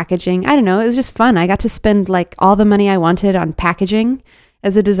all the packaging, I don't know, it was just fun. I got to spend like all the money I wanted on packaging.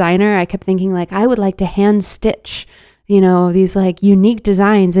 As a designer, I kept thinking like, I would like to hand stitch, these like unique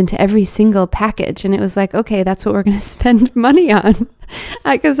designs into every single package. And it was like, okay, that's what we're going to spend money on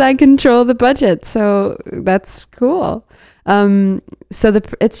because I control the budget. So that's cool.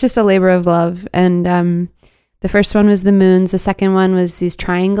 It's just a labor of love. And the first one was the moons. The second one was these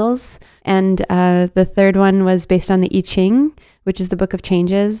triangles. And the third one was based on the I Ching, which is the Book of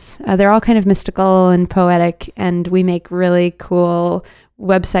Changes. They're all kind of mystical and poetic, and we make really cool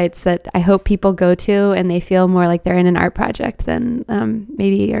websites that I hope people go to and they feel more like they're in an art project than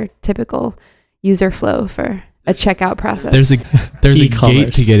maybe your typical user flow for a checkout process. There's a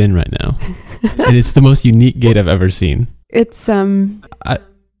gate to get in right now, and it's the most unique gate I've ever seen. It's I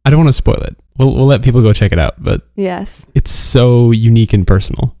don't want to spoil it. We'll let people go check it out, but yes, it's so unique and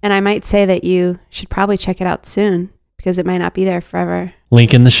personal. And I might say that you should probably check it out soon, because it might not be there forever.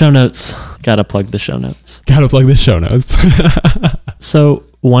 Link in the show notes. Gotta plug the show notes. So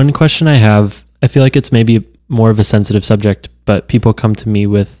one question I have, I feel like it's maybe more of a sensitive subject, but people come to me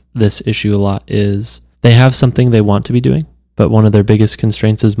with this issue a lot, is they have something they want to be doing, but one of their biggest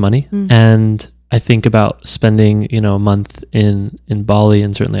constraints is money. And I think about spending, a month in Bali,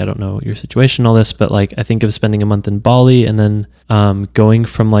 and certainly I don't know your situation, all this, but like I think of spending a month in Bali and then going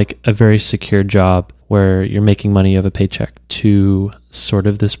from like a very secure job where you're making money, you have a paycheck, to sort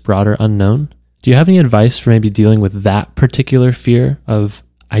of this broader unknown. Do you have any advice for maybe dealing with that particular fear of,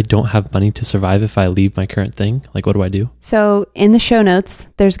 I don't have money to survive if I leave my current thing? Like, what do I do? So in the show notes,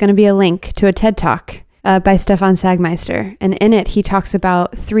 there's going to be a link to a TED Talk by Stefan Sagmeister. And in it, he talks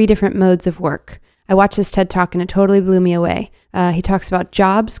about 3 different modes of work. I watched this TED Talk and it totally blew me away. He talks about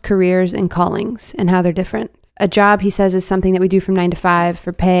jobs, careers, and callings and how they're different. A job, he says, is something that we do from 9 to 5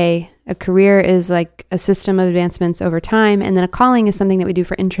 for pay. A career is like a system of advancements over time. And then a calling is something that we do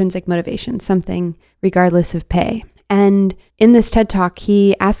for intrinsic motivation, something regardless of pay. And in this TED Talk,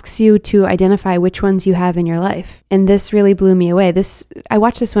 he asks you to identify which ones you have in your life. And this really blew me away. I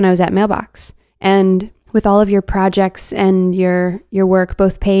watched this when I was at Mailbox. And with all of your projects and your work,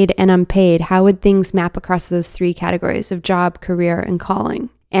 both paid and unpaid, how would things map across those 3 categories of job, career, and calling?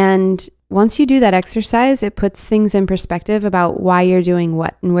 And once you do that exercise, it puts things in perspective about why you're doing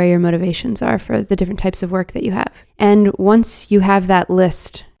what and where your motivations are for the different types of work that you have. And once you have that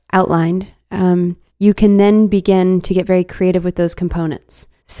list outlined, you can then begin to get very creative with those components.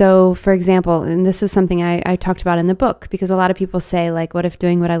 So, for example, and this is something I talked about in the book, because a lot of people say, like, what if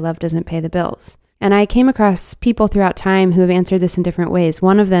doing what I love doesn't pay the bills? And I came across people throughout time who have answered this in different ways.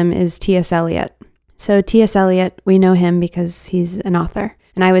 One of them is T.S. Eliot. So T.S. Eliot, we know him because he's an author.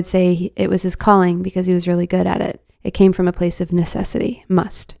 And I would say it was his calling because he was really good at it. It came from a place of necessity,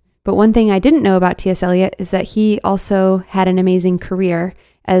 must. But one thing I didn't know about T.S. Eliot is that he also had an amazing career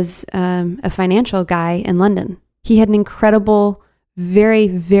as a financial guy in London. He had an incredible, very,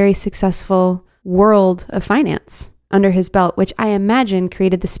 very successful world of finance under his belt, which I imagine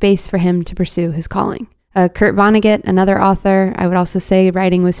created the space for him to pursue his calling. Kurt Vonnegut, another author, I would also say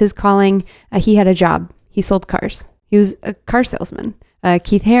writing was his calling. He had a job. He sold cars. He was a car salesman.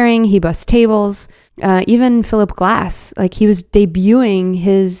 Keith Haring, he bussed tables. Even Philip Glass, like he was debuting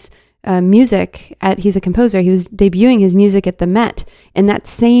his music he's a composer. He was debuting his music at the Met in that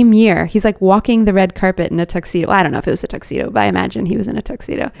same year. He's like walking the red carpet in a tuxedo. Well, I don't know if it was a tuxedo, but I imagine he was in a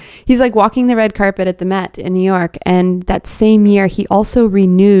tuxedo. He's like walking the red carpet at the Met in New York. And that same year, he also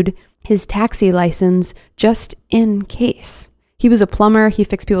renewed his taxi license just in case. He was a plumber. He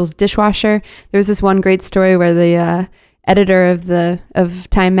fixed people's dishwasher. There was this one great story where the editor of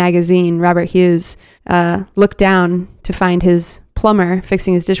Time magazine, Robert Hughes, looked down to find his plumber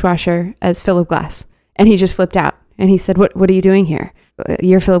fixing his dishwasher as Philip Glass, and he just flipped out. And he said, "What are you doing here?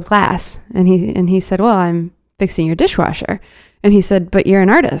 You're Philip Glass." And he said, "Well, I'm fixing your dishwasher." And he said, "But you're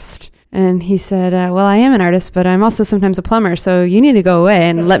an artist." And he said, "Well, I am an artist, but I'm also sometimes a plumber. So you need to go away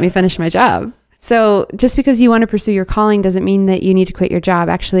and let me finish my job." So just because you want to pursue your calling doesn't mean that you need to quit your job.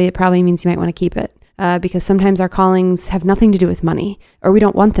 Actually, it probably means you might want to keep it. Because sometimes our callings have nothing to do with money, or we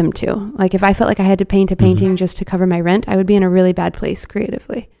don't want them to. Like if I felt like I had to paint a painting just to cover my rent, I would be in a really bad place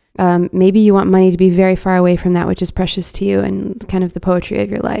creatively. Maybe you want money to be very far away from that which is precious to you and kind of the poetry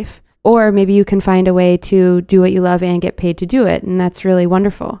of your life. Or maybe you can find a way to do what you love and get paid to do it, and that's really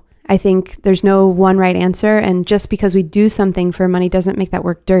wonderful. I think there's no one right answer, and just because we do something for money doesn't make that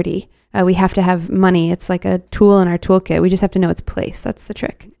work dirty. We have to have money. It's like a tool in our toolkit. We just have to know its place. That's the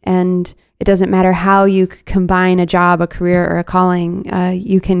trick. And it doesn't matter how you combine a job, a career, or a calling.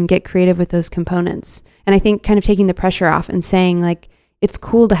 You can get creative with those components. And I think kind of taking the pressure off and saying, like, it's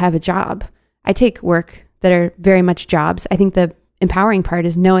cool to have a job. I take work that are very much jobs. I think the empowering part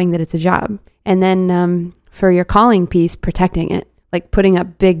is knowing that it's a job. And then for your calling piece, protecting it, like putting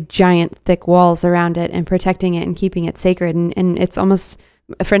up big, giant, thick walls around it and protecting it and keeping it sacred. And it's almost,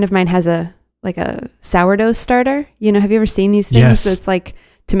 a friend of mine has a sourdough starter. You know, have you ever seen these things? Yes. It's like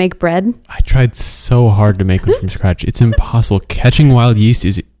to make bread. I tried so hard to make one from scratch. It's impossible. Catching wild yeast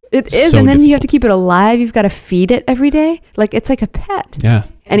is It is, so and then difficult. you have to keep it alive. You've got to feed it every day. Like it's like a pet. Yeah.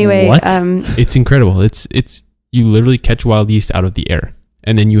 Anyway, What? It's incredible. It's you literally catch wild yeast out of the air,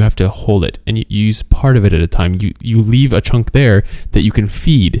 and then you have to hold it, and you use part of it at a time. You leave a chunk there that you can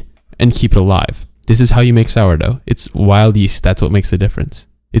feed and keep it alive. This is how you make sourdough. It's wild yeast. That's what makes the difference.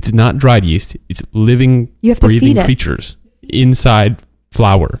 It's not dried yeast. It's living, You have to breathing feed it. creatures inside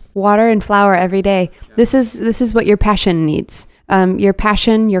flour. water and flour every day. This is what your passion needs. Your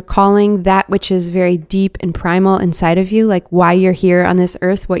passion, your calling, that which is very deep and primal inside of you, like why you're here on this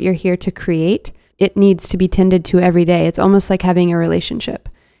earth, what you're here to create, it needs to be tended to every day. It's almost like having a relationship.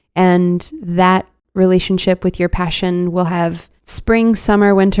 And that relationship with your passion will have spring,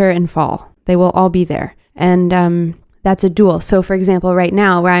 summer, winter, and fall. They will all be there. And that's a dual. So for example, right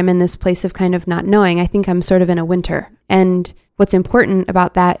now where I'm in this place of kind of not knowing, I think I'm sort of in a winter. And what's important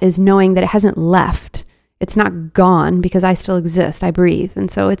about that is knowing that it hasn't left. It's not gone because I still exist. I breathe.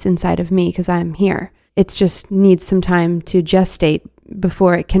 And so it's inside of me because I'm here. It just needs some time to gestate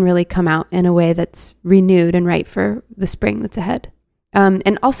before it can really come out in a way that's renewed and right for the spring that's ahead.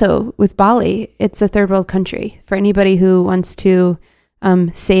 And also with Bali, it's a third world country. For anybody who wants to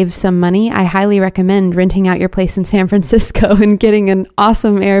save some money, I highly recommend renting out your place in San Francisco and getting an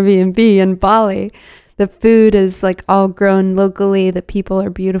awesome Airbnb in Bali. The food is like all grown locally. The people are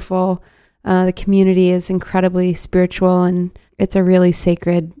beautiful. The community is incredibly spiritual, and it's a really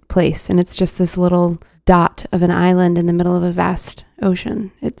sacred place. And it's just this little dot of an island in the middle of a vast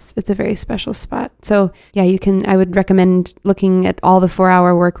ocean. It's a very special spot. So yeah, I would recommend looking at all the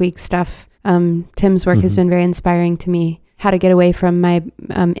 4-hour work week stuff. Tim's work has been very inspiring to me. How to get away from my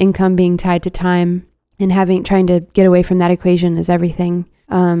income being tied to time, and trying to get away from that equation is everything.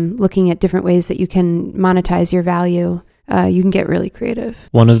 Looking at different ways that you can monetize your value. You can get really creative.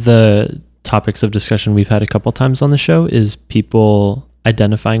 One of the topics of discussion we've had a couple times on the show is people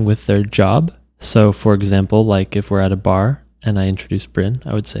identifying with their job. So for example, like if we're at a bar and I introduce Bryn,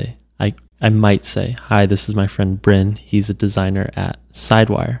 I would say, I might say, hi, this is my friend Bryn. He's a designer at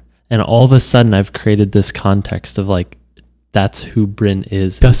Sidewire. And all of a sudden I've created this context of like, that's who Bryn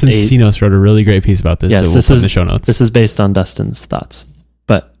is. Dustin Sinos wrote a really great piece about this. Yes, so we'll put in the show notes. This is based on Dustin's thoughts.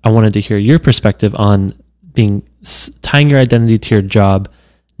 But I wanted to hear your perspective on tying your identity to your job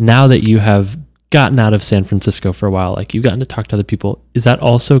now that you have gotten out of San Francisco for a while. Like you've gotten to talk to other people. Is that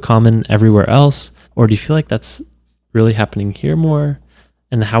also common everywhere else? Or do you feel like that's really happening here more?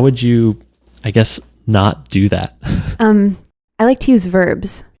 And how would you, I guess, not do that? I like to use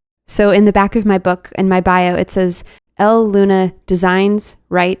verbs. So in the back of my book and my bio, it says L. Luna designs,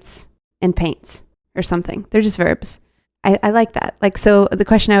 writes, and paints or something. They're just verbs. I like that. Like, so the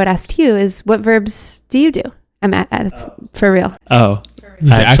question I would ask you is, what verbs do you do? It's for real. Oh,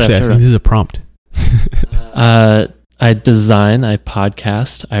 actually, this is a prompt. I design, I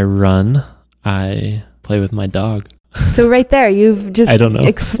podcast, I run, I play with my dog. So right there, you've just I don't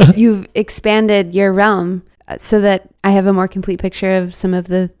know. You've expanded your realm so that I have a more complete picture of some of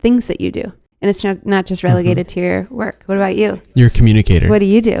the things that you do. And it's not just relegated to your work. What about you? You're a communicator. What do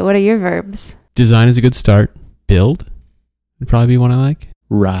you do? What are your verbs? Design is a good start. Build would probably be one I like.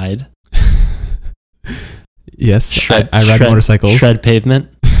 Ride. Yes, I ride motorcycles. Shred pavement.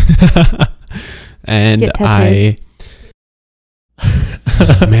 And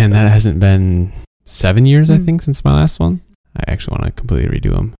man, that hasn't been 7 years, I think, since my last one. I actually want to completely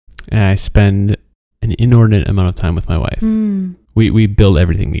redo them. And I spend an inordinate amount of time with my wife. We build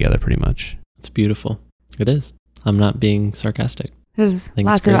everything together pretty much. It's beautiful. It is. I'm not being sarcastic. There's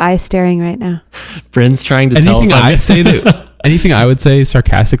lots of eye staring right now. Bryn's trying to tell anything I would say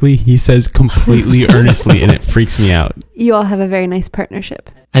sarcastically, he says completely earnestly, and it freaks me out. You all have a very nice partnership.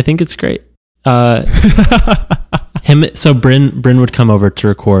 I think it's great. So Bryn would come over to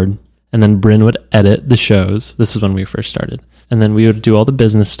record, and then Bryn would edit the shows. This is when we first started. And then we would do all the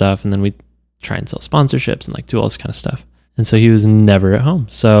business stuff, and then we'd try and sell sponsorships and like do all this kind of stuff. And so he was never at home.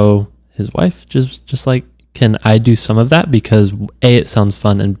 So his wife just like, can I do some of that? Because A, it sounds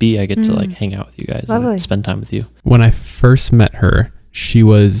fun, and B, I get to like hang out with you guys and spend time with you. When I first met her, she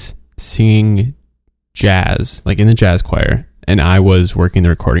was singing jazz, like in the jazz choir, and I was working in the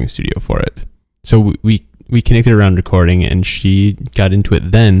recording studio for it. So we connected around recording, and she got into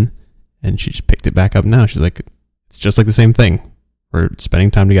it then, and she just picked it back up now. She's like, it's just like the same thing. We're spending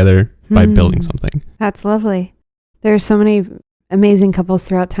time together by building something. That's lovely. There are so many amazing couples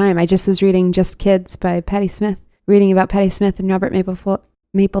throughout time. I just was reading Just Kids by Patti Smith, reading about Patti Smith and Robert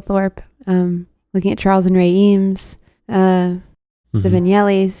Mapplethorpe, looking at Charles and Ray Eames, the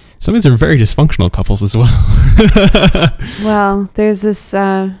Vignellis. Some of these are very dysfunctional couples as well. Well, there's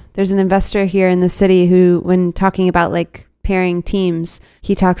an investor here in the city who, when talking about like pairing teams,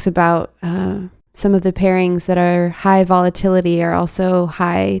 he talks about some of the pairings that are high volatility are also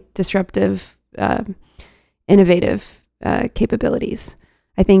high disruptive, innovative capabilities.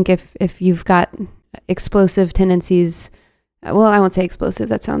 I think if you've got explosive tendencies, well, I won't say explosive,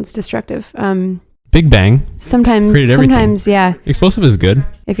 that sounds destructive. Big Bang. Sometimes, yeah. Explosive is good.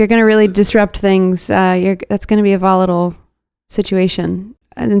 If you're going to really disrupt things, that's going to be a volatile situation.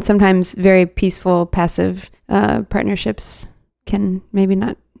 And then sometimes very peaceful, passive partnerships can maybe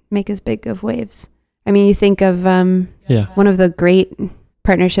not make as big of waves. I mean, you think of one of the great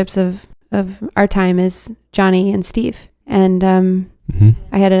partnerships of our time is Johnny and Steve. And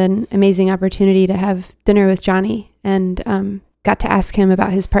I had an amazing opportunity to have dinner with Johnny and got to ask him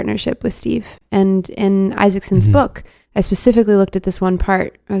about his partnership with Steve. And in Isaacson's book, I specifically looked at this one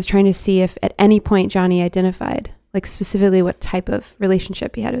part. I was trying to see if at any point Johnny identified like specifically what type of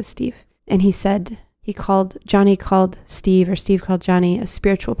relationship he had with Steve. And he said Johnny called Steve, or Steve called Johnny, a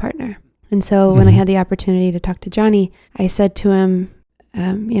spiritual partner. And so when I had the opportunity to talk to Johnny, I said to him,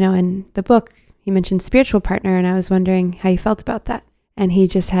 in the book, he mentioned spiritual partner, and I was wondering how you felt about that. And he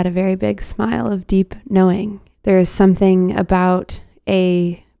just had a very big smile of deep knowing. There is something about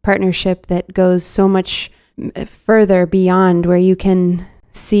a partnership that goes so much further beyond, where you can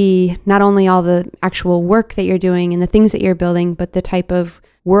see not only all the actual work that you're doing and the things that you're building, but the type of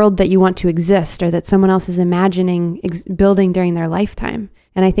world that you want to exist, or that someone else is imagining building during their lifetime.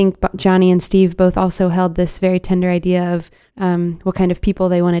 And I think Johnny and Steve both also held this very tender idea of what kind of people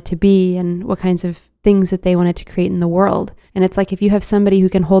they wanted to be and what kinds of things that they wanted to create in the world. And it's like, if you have somebody who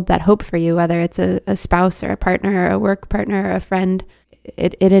can hold that hope for you, whether it's a spouse or a partner or a work partner or a friend,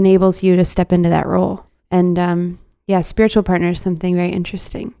 it enables you to step into that role. And spiritual partner is something very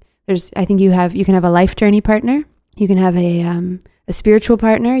interesting. I think you can have a life journey partner. You can have a spiritual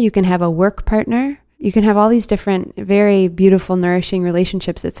partner. You can have a work partner. You can have all these different, very beautiful, nourishing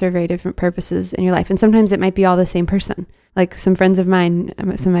relationships that serve very different purposes in your life. And sometimes it might be all the same person. Like some friends of mine,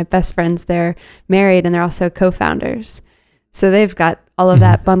 some of my best friends, they're married and they're also co-founders. So they've got all of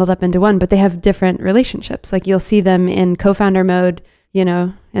that bundled up into one, but they have different relationships. Like you'll see them in co-founder mode,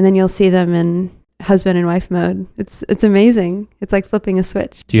 and then you'll see them in husband and wife mode. It's amazing. It's like flipping a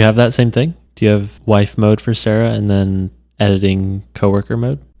switch. Do you have that same thing? Do you have wife mode for Sarah and then editing coworker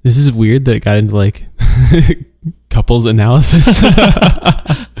mode? This is weird that it got into like couples analysis.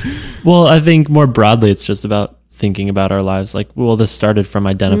 Well, I think more broadly, it's just about thinking about our lives. Like, well, this started from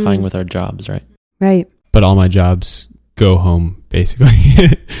identifying with our jobs, right? Right. But all my jobs go home, basically.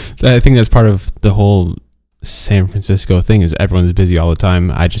 I think that's part of the whole San Francisco thing, is everyone's busy all the time.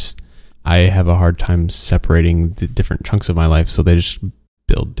 I have a hard time separating the different chunks of my life, so they just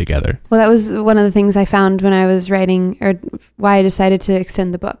build together. Well, that was one of the things I found when I was writing, or why I decided to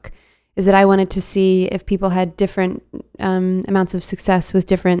extend the book, is that I wanted to see if people had different amounts of success with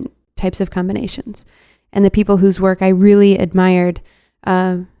different types of combinations. And the people whose work I really admired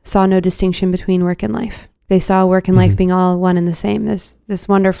saw no distinction between work and life. They saw work and life being all one and the same. There's this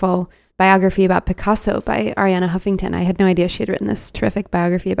wonderful biography about Picasso by Arianna Huffington. I had no idea she had written this terrific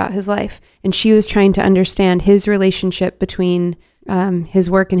biography about his life. And she was trying to understand his relationship between his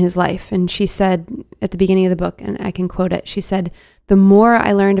work and his life. And she said at the beginning of the book, and I can quote it, she said, "The more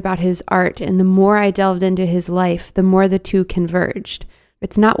I learned about his art and the more I delved into his life, the more the two converged.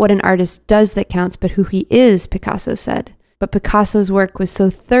 It's not what an artist does that counts, but who he is," Picasso said. But Picasso's work was so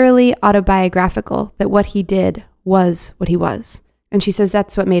thoroughly autobiographical that what he did was what he was. And she says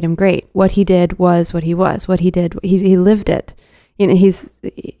that's what made him great. What he did was what he was. What he did, he lived it.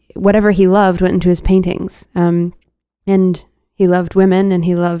 Whatever he loved went into his paintings. And he loved women, and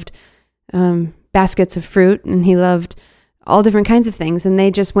he loved baskets of fruit, and he loved all different kinds of things, and they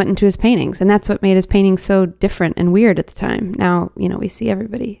just went into his paintings. And that's what made his paintings so different and weird at the time. Now, we see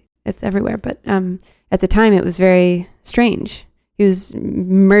everybody, it's everywhere, but at the time it was very strange. He was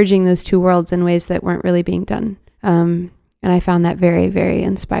merging those two worlds in ways that weren't really being done. And I found that very, very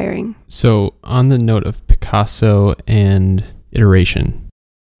inspiring. So on the note of Picasso and iteration.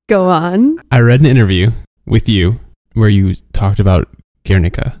 Go on. I read an interview with you where you talked about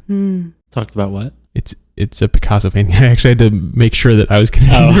Guernica. Talked about what? It's a Picasso painting. I actually had to make sure that I was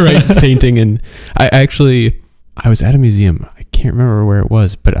connecting the right painting. And I was at a museum. I can't remember where it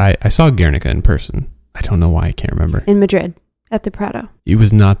was, but I saw Guernica in person. I don't know why. I can't remember. In Madrid, at the Prado. It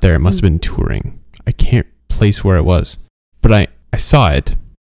was not there. It must have been touring. I can't place where it was. But I saw it,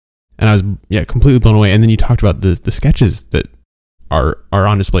 and I was completely blown away. And then you talked about the sketches that are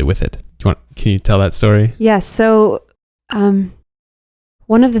on display with it. Can you tell that story? Yes. So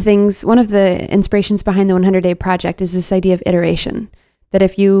one of the inspirations behind the 100-Day Project is this idea of iteration. That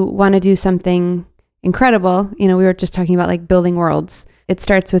if you want to do something incredible, we were just talking about like building worlds, it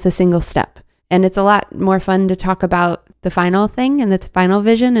starts with a single step. And it's a lot more fun to talk about the final thing and the final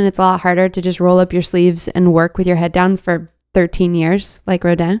vision, and it's a lot harder to just roll up your sleeves and work with your head down for 13 years, like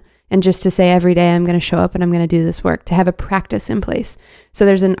Rodin, and just to say every day I'm going to show up and I'm going to do this work, to have a practice in place. So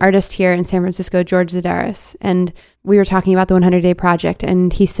there's an artist here in San Francisco, George Zadaris, and we were talking about the 100-Day Project,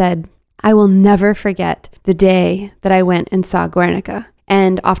 and he said, "I will never forget the day that I went and saw Guernica,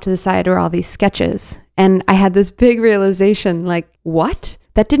 and off to the side were all these sketches." And I had this big realization, like, what?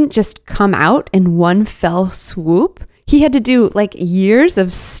 That didn't just come out in one fell swoop. He had to do like years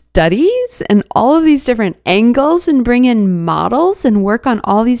of studies and all of these different angles and bring in models and work on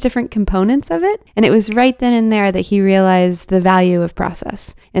all these different components of it. And it was right then and there that he realized the value of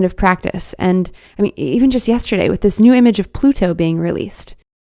process and of practice. And I mean, even just yesterday with this new image of Pluto being released,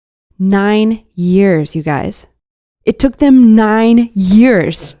 9 years, you guys. It took them 9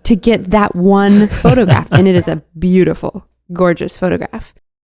 years to get that one photograph. And it is a beautiful, gorgeous photograph.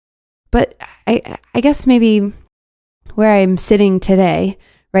 But I guess maybe where I'm sitting today,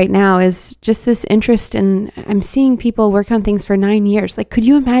 right now, is just this interest in, I'm seeing people work on things for 9 years. Like, could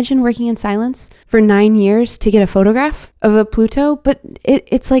you imagine working in silence for 9 years to get a photograph of a Pluto? But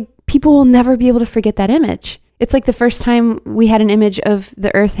it's like people will never be able to forget that image. It's like the first time we had an image of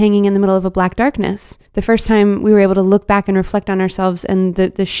the Earth hanging in the middle of a black darkness. The first time we were able to look back and reflect on ourselves and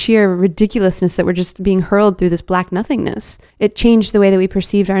the sheer ridiculousness that we're just being hurled through this black nothingness. It changed the way that we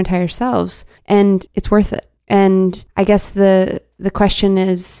perceived our entire selves, and it's worth it. And I guess the question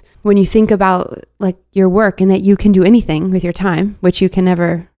is, when you think about like your work and that you can do anything with your time, which you can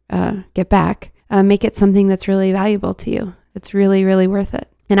never get back, make it something that's really valuable to you. It's really, really worth it.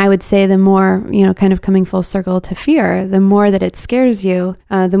 And I would say the more, kind of coming full circle to fear, the more that it scares you,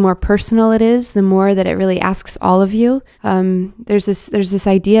 the more personal it is, the more that it really asks all of you. There's this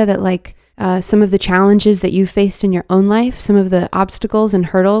idea that like some of the challenges that you faced in your own life, some of the obstacles and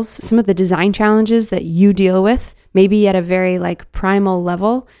hurdles, some of the design challenges that you deal with, maybe at a very like primal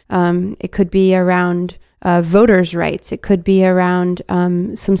level. It could be around voters' rights. It could be around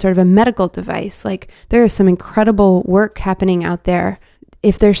some sort of a medical device. Like there is some incredible work happening out there.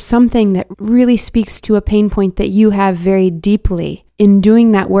 If there's something that really speaks to a pain point that you have very deeply, in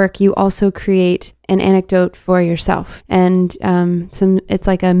doing that work, you also create an anecdote for yourself. And it's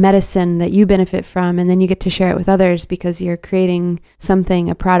like a medicine that you benefit from, and then you get to share it with others because you're creating something,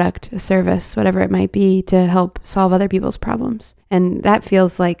 a product, a service, whatever it might be, to help solve other people's problems. And that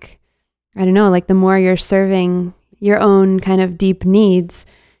feels like, I don't know, like the more you're serving your own kind of deep needs,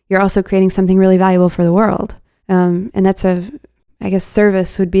 you're also creating something really valuable for the world. And that's I guess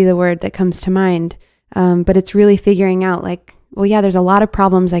service would be the word that comes to mind. But it's really figuring out like, well, yeah, there's a lot of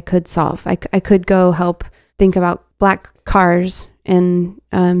problems I could solve. I could go help think about black cars in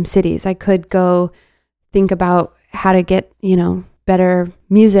cities. I could go think about how to get, better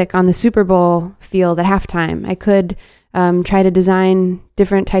music on the Super Bowl field at halftime. I could try to design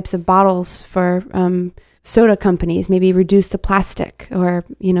different types of bottles for soda companies, maybe reduce the plastic, or,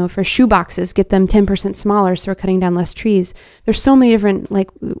 for shoe boxes, get them 10% smaller so we're cutting down less trees. There's so many different like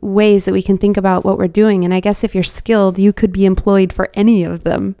ways that we can think about what we're doing. And I guess if you're skilled, you could be employed for any of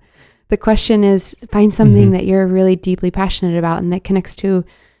them. The question is, find something that you're really deeply passionate about and that connects to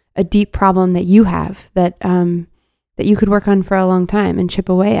a deep problem that you have that you could work on for a long time and chip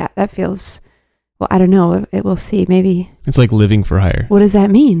away at. That feels, well, I don't know. We'll see. Maybe it's like living for hire. What does that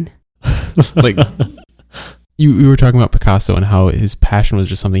mean? Like you were talking about Picasso and how his passion was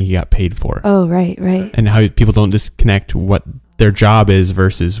just something he got paid for. Oh, right. And how people don't disconnect what their job is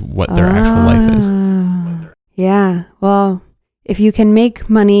versus what their actual life is. Yeah. Well, if you can make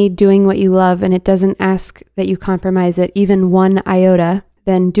money doing what you love and it doesn't ask that you compromise it even one iota,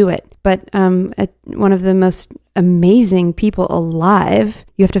 then do it. But one of the most amazing people alive,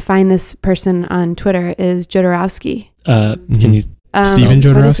 you have to find this person on Twitter, is Jodorowsky. Can you... Steven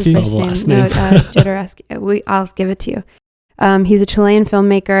Jodorowsky? Last name. Jodorowsky. I'll give it to you. He's a Chilean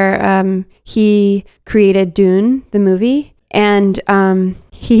filmmaker. He created Dune, the movie, and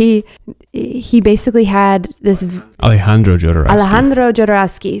he basically had this... Alejandro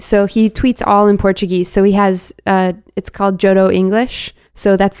Jodorowsky. So he tweets all in Portuguese. So he has, it's called Jodo English.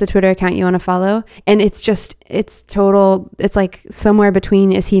 So that's the Twitter account you want to follow. And it's like somewhere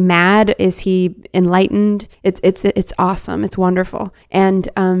between, is he mad? Is he enlightened? It's awesome. It's wonderful.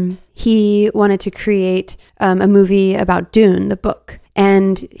 And he wanted to create a movie about Dune, the book.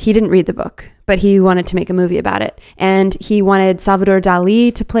 And he didn't read the book, but he wanted to make a movie about it. And he wanted Salvador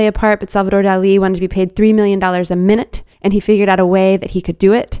Dali to play a part, but Salvador Dali wanted to be paid $3 million a minute. And he figured out a way that he could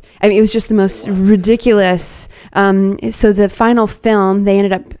do it. I mean, it was just the most ridiculous. So the final film, they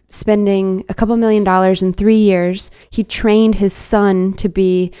ended up spending a couple $1 million in 3 years. He trained his son to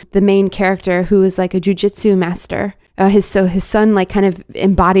be the main character, who was like a jujitsu master. His son like kind of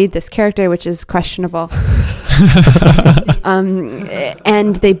embodied this character, which is questionable.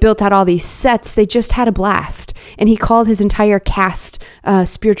 And they built out all these sets. They just had a blast. And he called his entire cast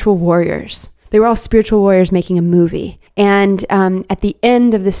spiritual warriors. They were all spiritual warriors making a movie. And at the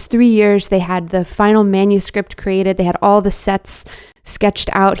end of this 3 years, they had the final manuscript created. They had all the sets sketched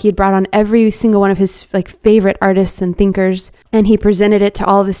out. He had brought on every single one of his like favorite artists and thinkers, and he presented it to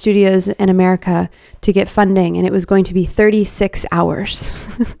all the studios in America to get funding. And it was going to be 36 hours.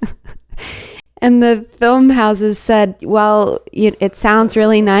 And the film houses said, well, it sounds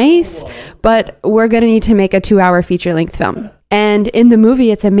really nice, but we're going to need to make a 2-hour feature-length film. And in the movie,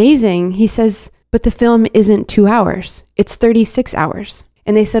 it's amazing. He says, but the film isn't 2 hours. It's 36 hours.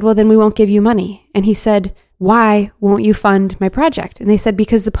 And they said, well, then we won't give you money. And he said, why won't you fund my project? And they said,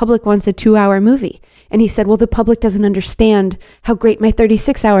 because the public wants a 2-hour movie. And he said, well, the public doesn't understand how great my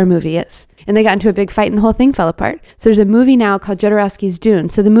 36-hour movie is. And they got into a big fight and the whole thing fell apart. So there's a movie now called Jodorowsky's Dune.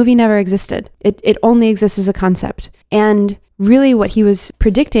 So the movie never existed. It only exists as a concept. And really what he was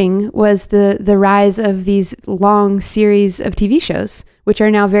predicting was the rise of these long series of TV shows, which are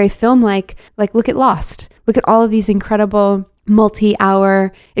now very film-like. Like, look at Lost. Look at all of these incredible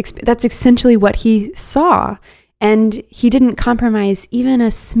multi-hour, that's essentially what he saw. And he didn't compromise even a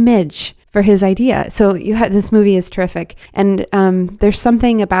smidge for his idea. So this movie is terrific. And there's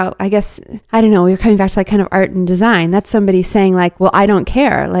something about, I guess, I don't know, we're coming back to like kind of art and design. That's somebody saying like, well, I don't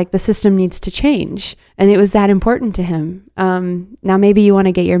care. Like the system needs to change. And it was that important to him. Now maybe you want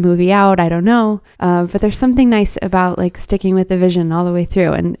to get your movie out. I don't know. But there's something nice about like sticking with the vision all the way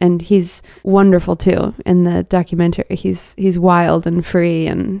through. And he's wonderful too in the documentary. He's wild and free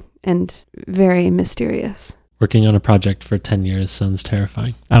and very mysterious. Working on a project for 10 years sounds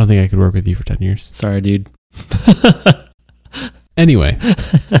terrifying. I don't think I could work with you for 10 years. Sorry, dude. Anyway,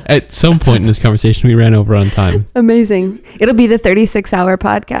 at some point in this conversation, we ran over on time. Amazing. It'll be the 36-hour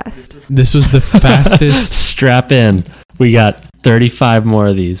podcast. This was the fastest. Strap in. We got 35 more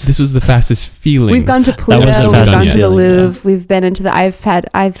of these. This was the fastest feeling. We've gone to Pluto. was the We've fastest gone to the feeling, Louvre. Yeah. We've been into the iPad,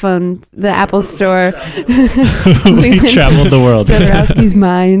 iPhone, the Apple Store. We traveled the world. Jodorowsky's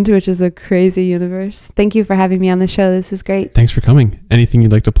Mind, which is a crazy universe. Thank you for having me on the show. This is great. Thanks for coming. Anything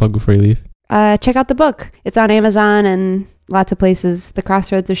you'd like to plug before you leave? Check out the book. It's on Amazon and lots of places. The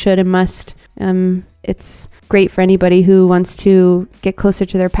Crossroads of Should and Must. It's great for anybody who wants to get closer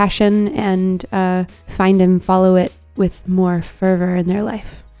to their passion and find and follow it with more fervor in their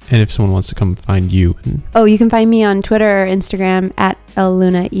life. And if someone wants to come find you. You can find me on Twitter or Instagram at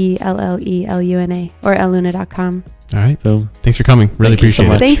elluna, ELLELUNA, or elluna.com. All right. Boom. Thanks for coming. Really Thank you so appreciate it.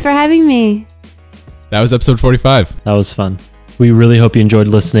 much. Thanks for having me. That was episode 45. That was fun. We really hope you enjoyed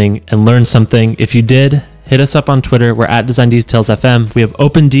listening and learned something. If you did, hit us up on Twitter. We're at Design Details FM. We have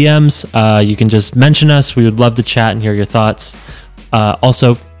open DMs. You can just mention us. We would love to chat and hear your thoughts.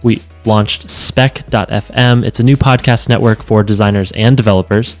 Also, we launched Spec.fm. It's a new podcast network for designers and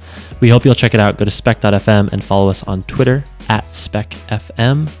developers. We hope you'll check it out. Go to Spec.fm and follow us on Twitter at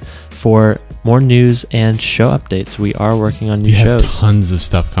SpecFM for more news and show updates. We are working on new shows. We have tons of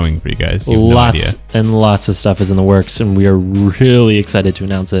stuff coming for you guys. You have no idea. And lots of stuff is in the works, and we are really excited to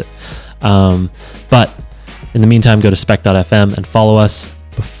announce it. But in the meantime, go to Spec.fm and follow us.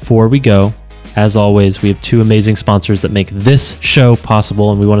 Before we go, as always, we have two amazing sponsors that make this show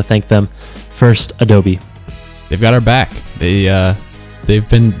possible, and we want to thank them. First, Adobe. They've got our back. They've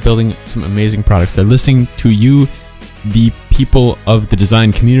been building some amazing products. They're listening to you, the people of the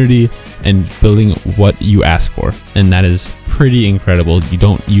design community, and building what you ask for. And that is pretty incredible. You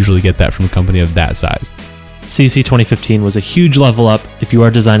don't usually get that from a company of that size. CC 2015 was a huge level up if you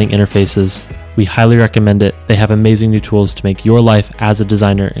are designing interfaces. We highly recommend it. They have amazing new tools to make your life as a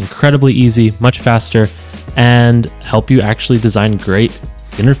designer incredibly easy, much faster, and help you actually design great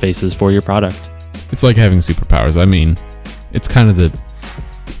interfaces for your product. It's like having superpowers. I mean, it's kind of the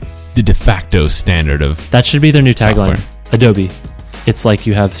de facto standard of That should be their new tagline. software. Adobe. It's like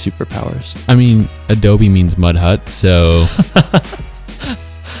you have superpowers. I mean, Adobe means Mud Hut, so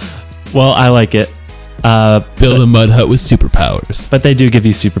Well, I like it. build a Mud Hut with superpowers. But they do give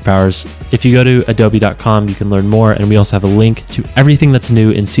you superpowers. If you go to adobe.com, you can learn more. And we also have a link to everything that's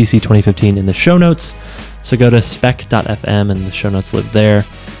new in CC 2015 in the show notes. So go to spec.fm and the show notes live there.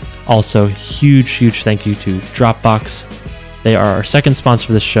 Also, huge thank you to Dropbox. They are our second sponsor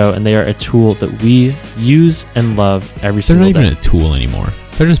for this show, and they are a tool that we use and love every They're single not day. even a tool anymore.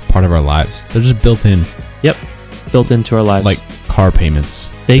 They're just part of our lives. They're just built in, Yep, built into our lives. like car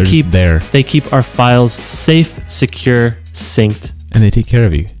payments. They They're keep just there, They keep our files safe, secure, synced. and they take care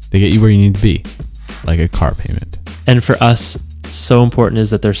of you. They get you where you need to be, like a car payment. And for us, so important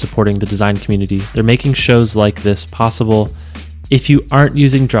is that they're supporting the design community. They're making shows like this possible. If you aren't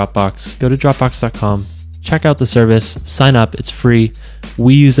using Dropbox, go to dropbox.com, check out the service, sign up. It's free.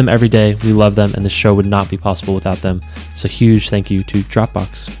 We use them every day. We love them, and the show would not be possible without them. So huge thank you to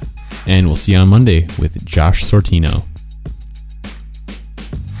Dropbox. And we'll see you on Monday with Josh Sortino.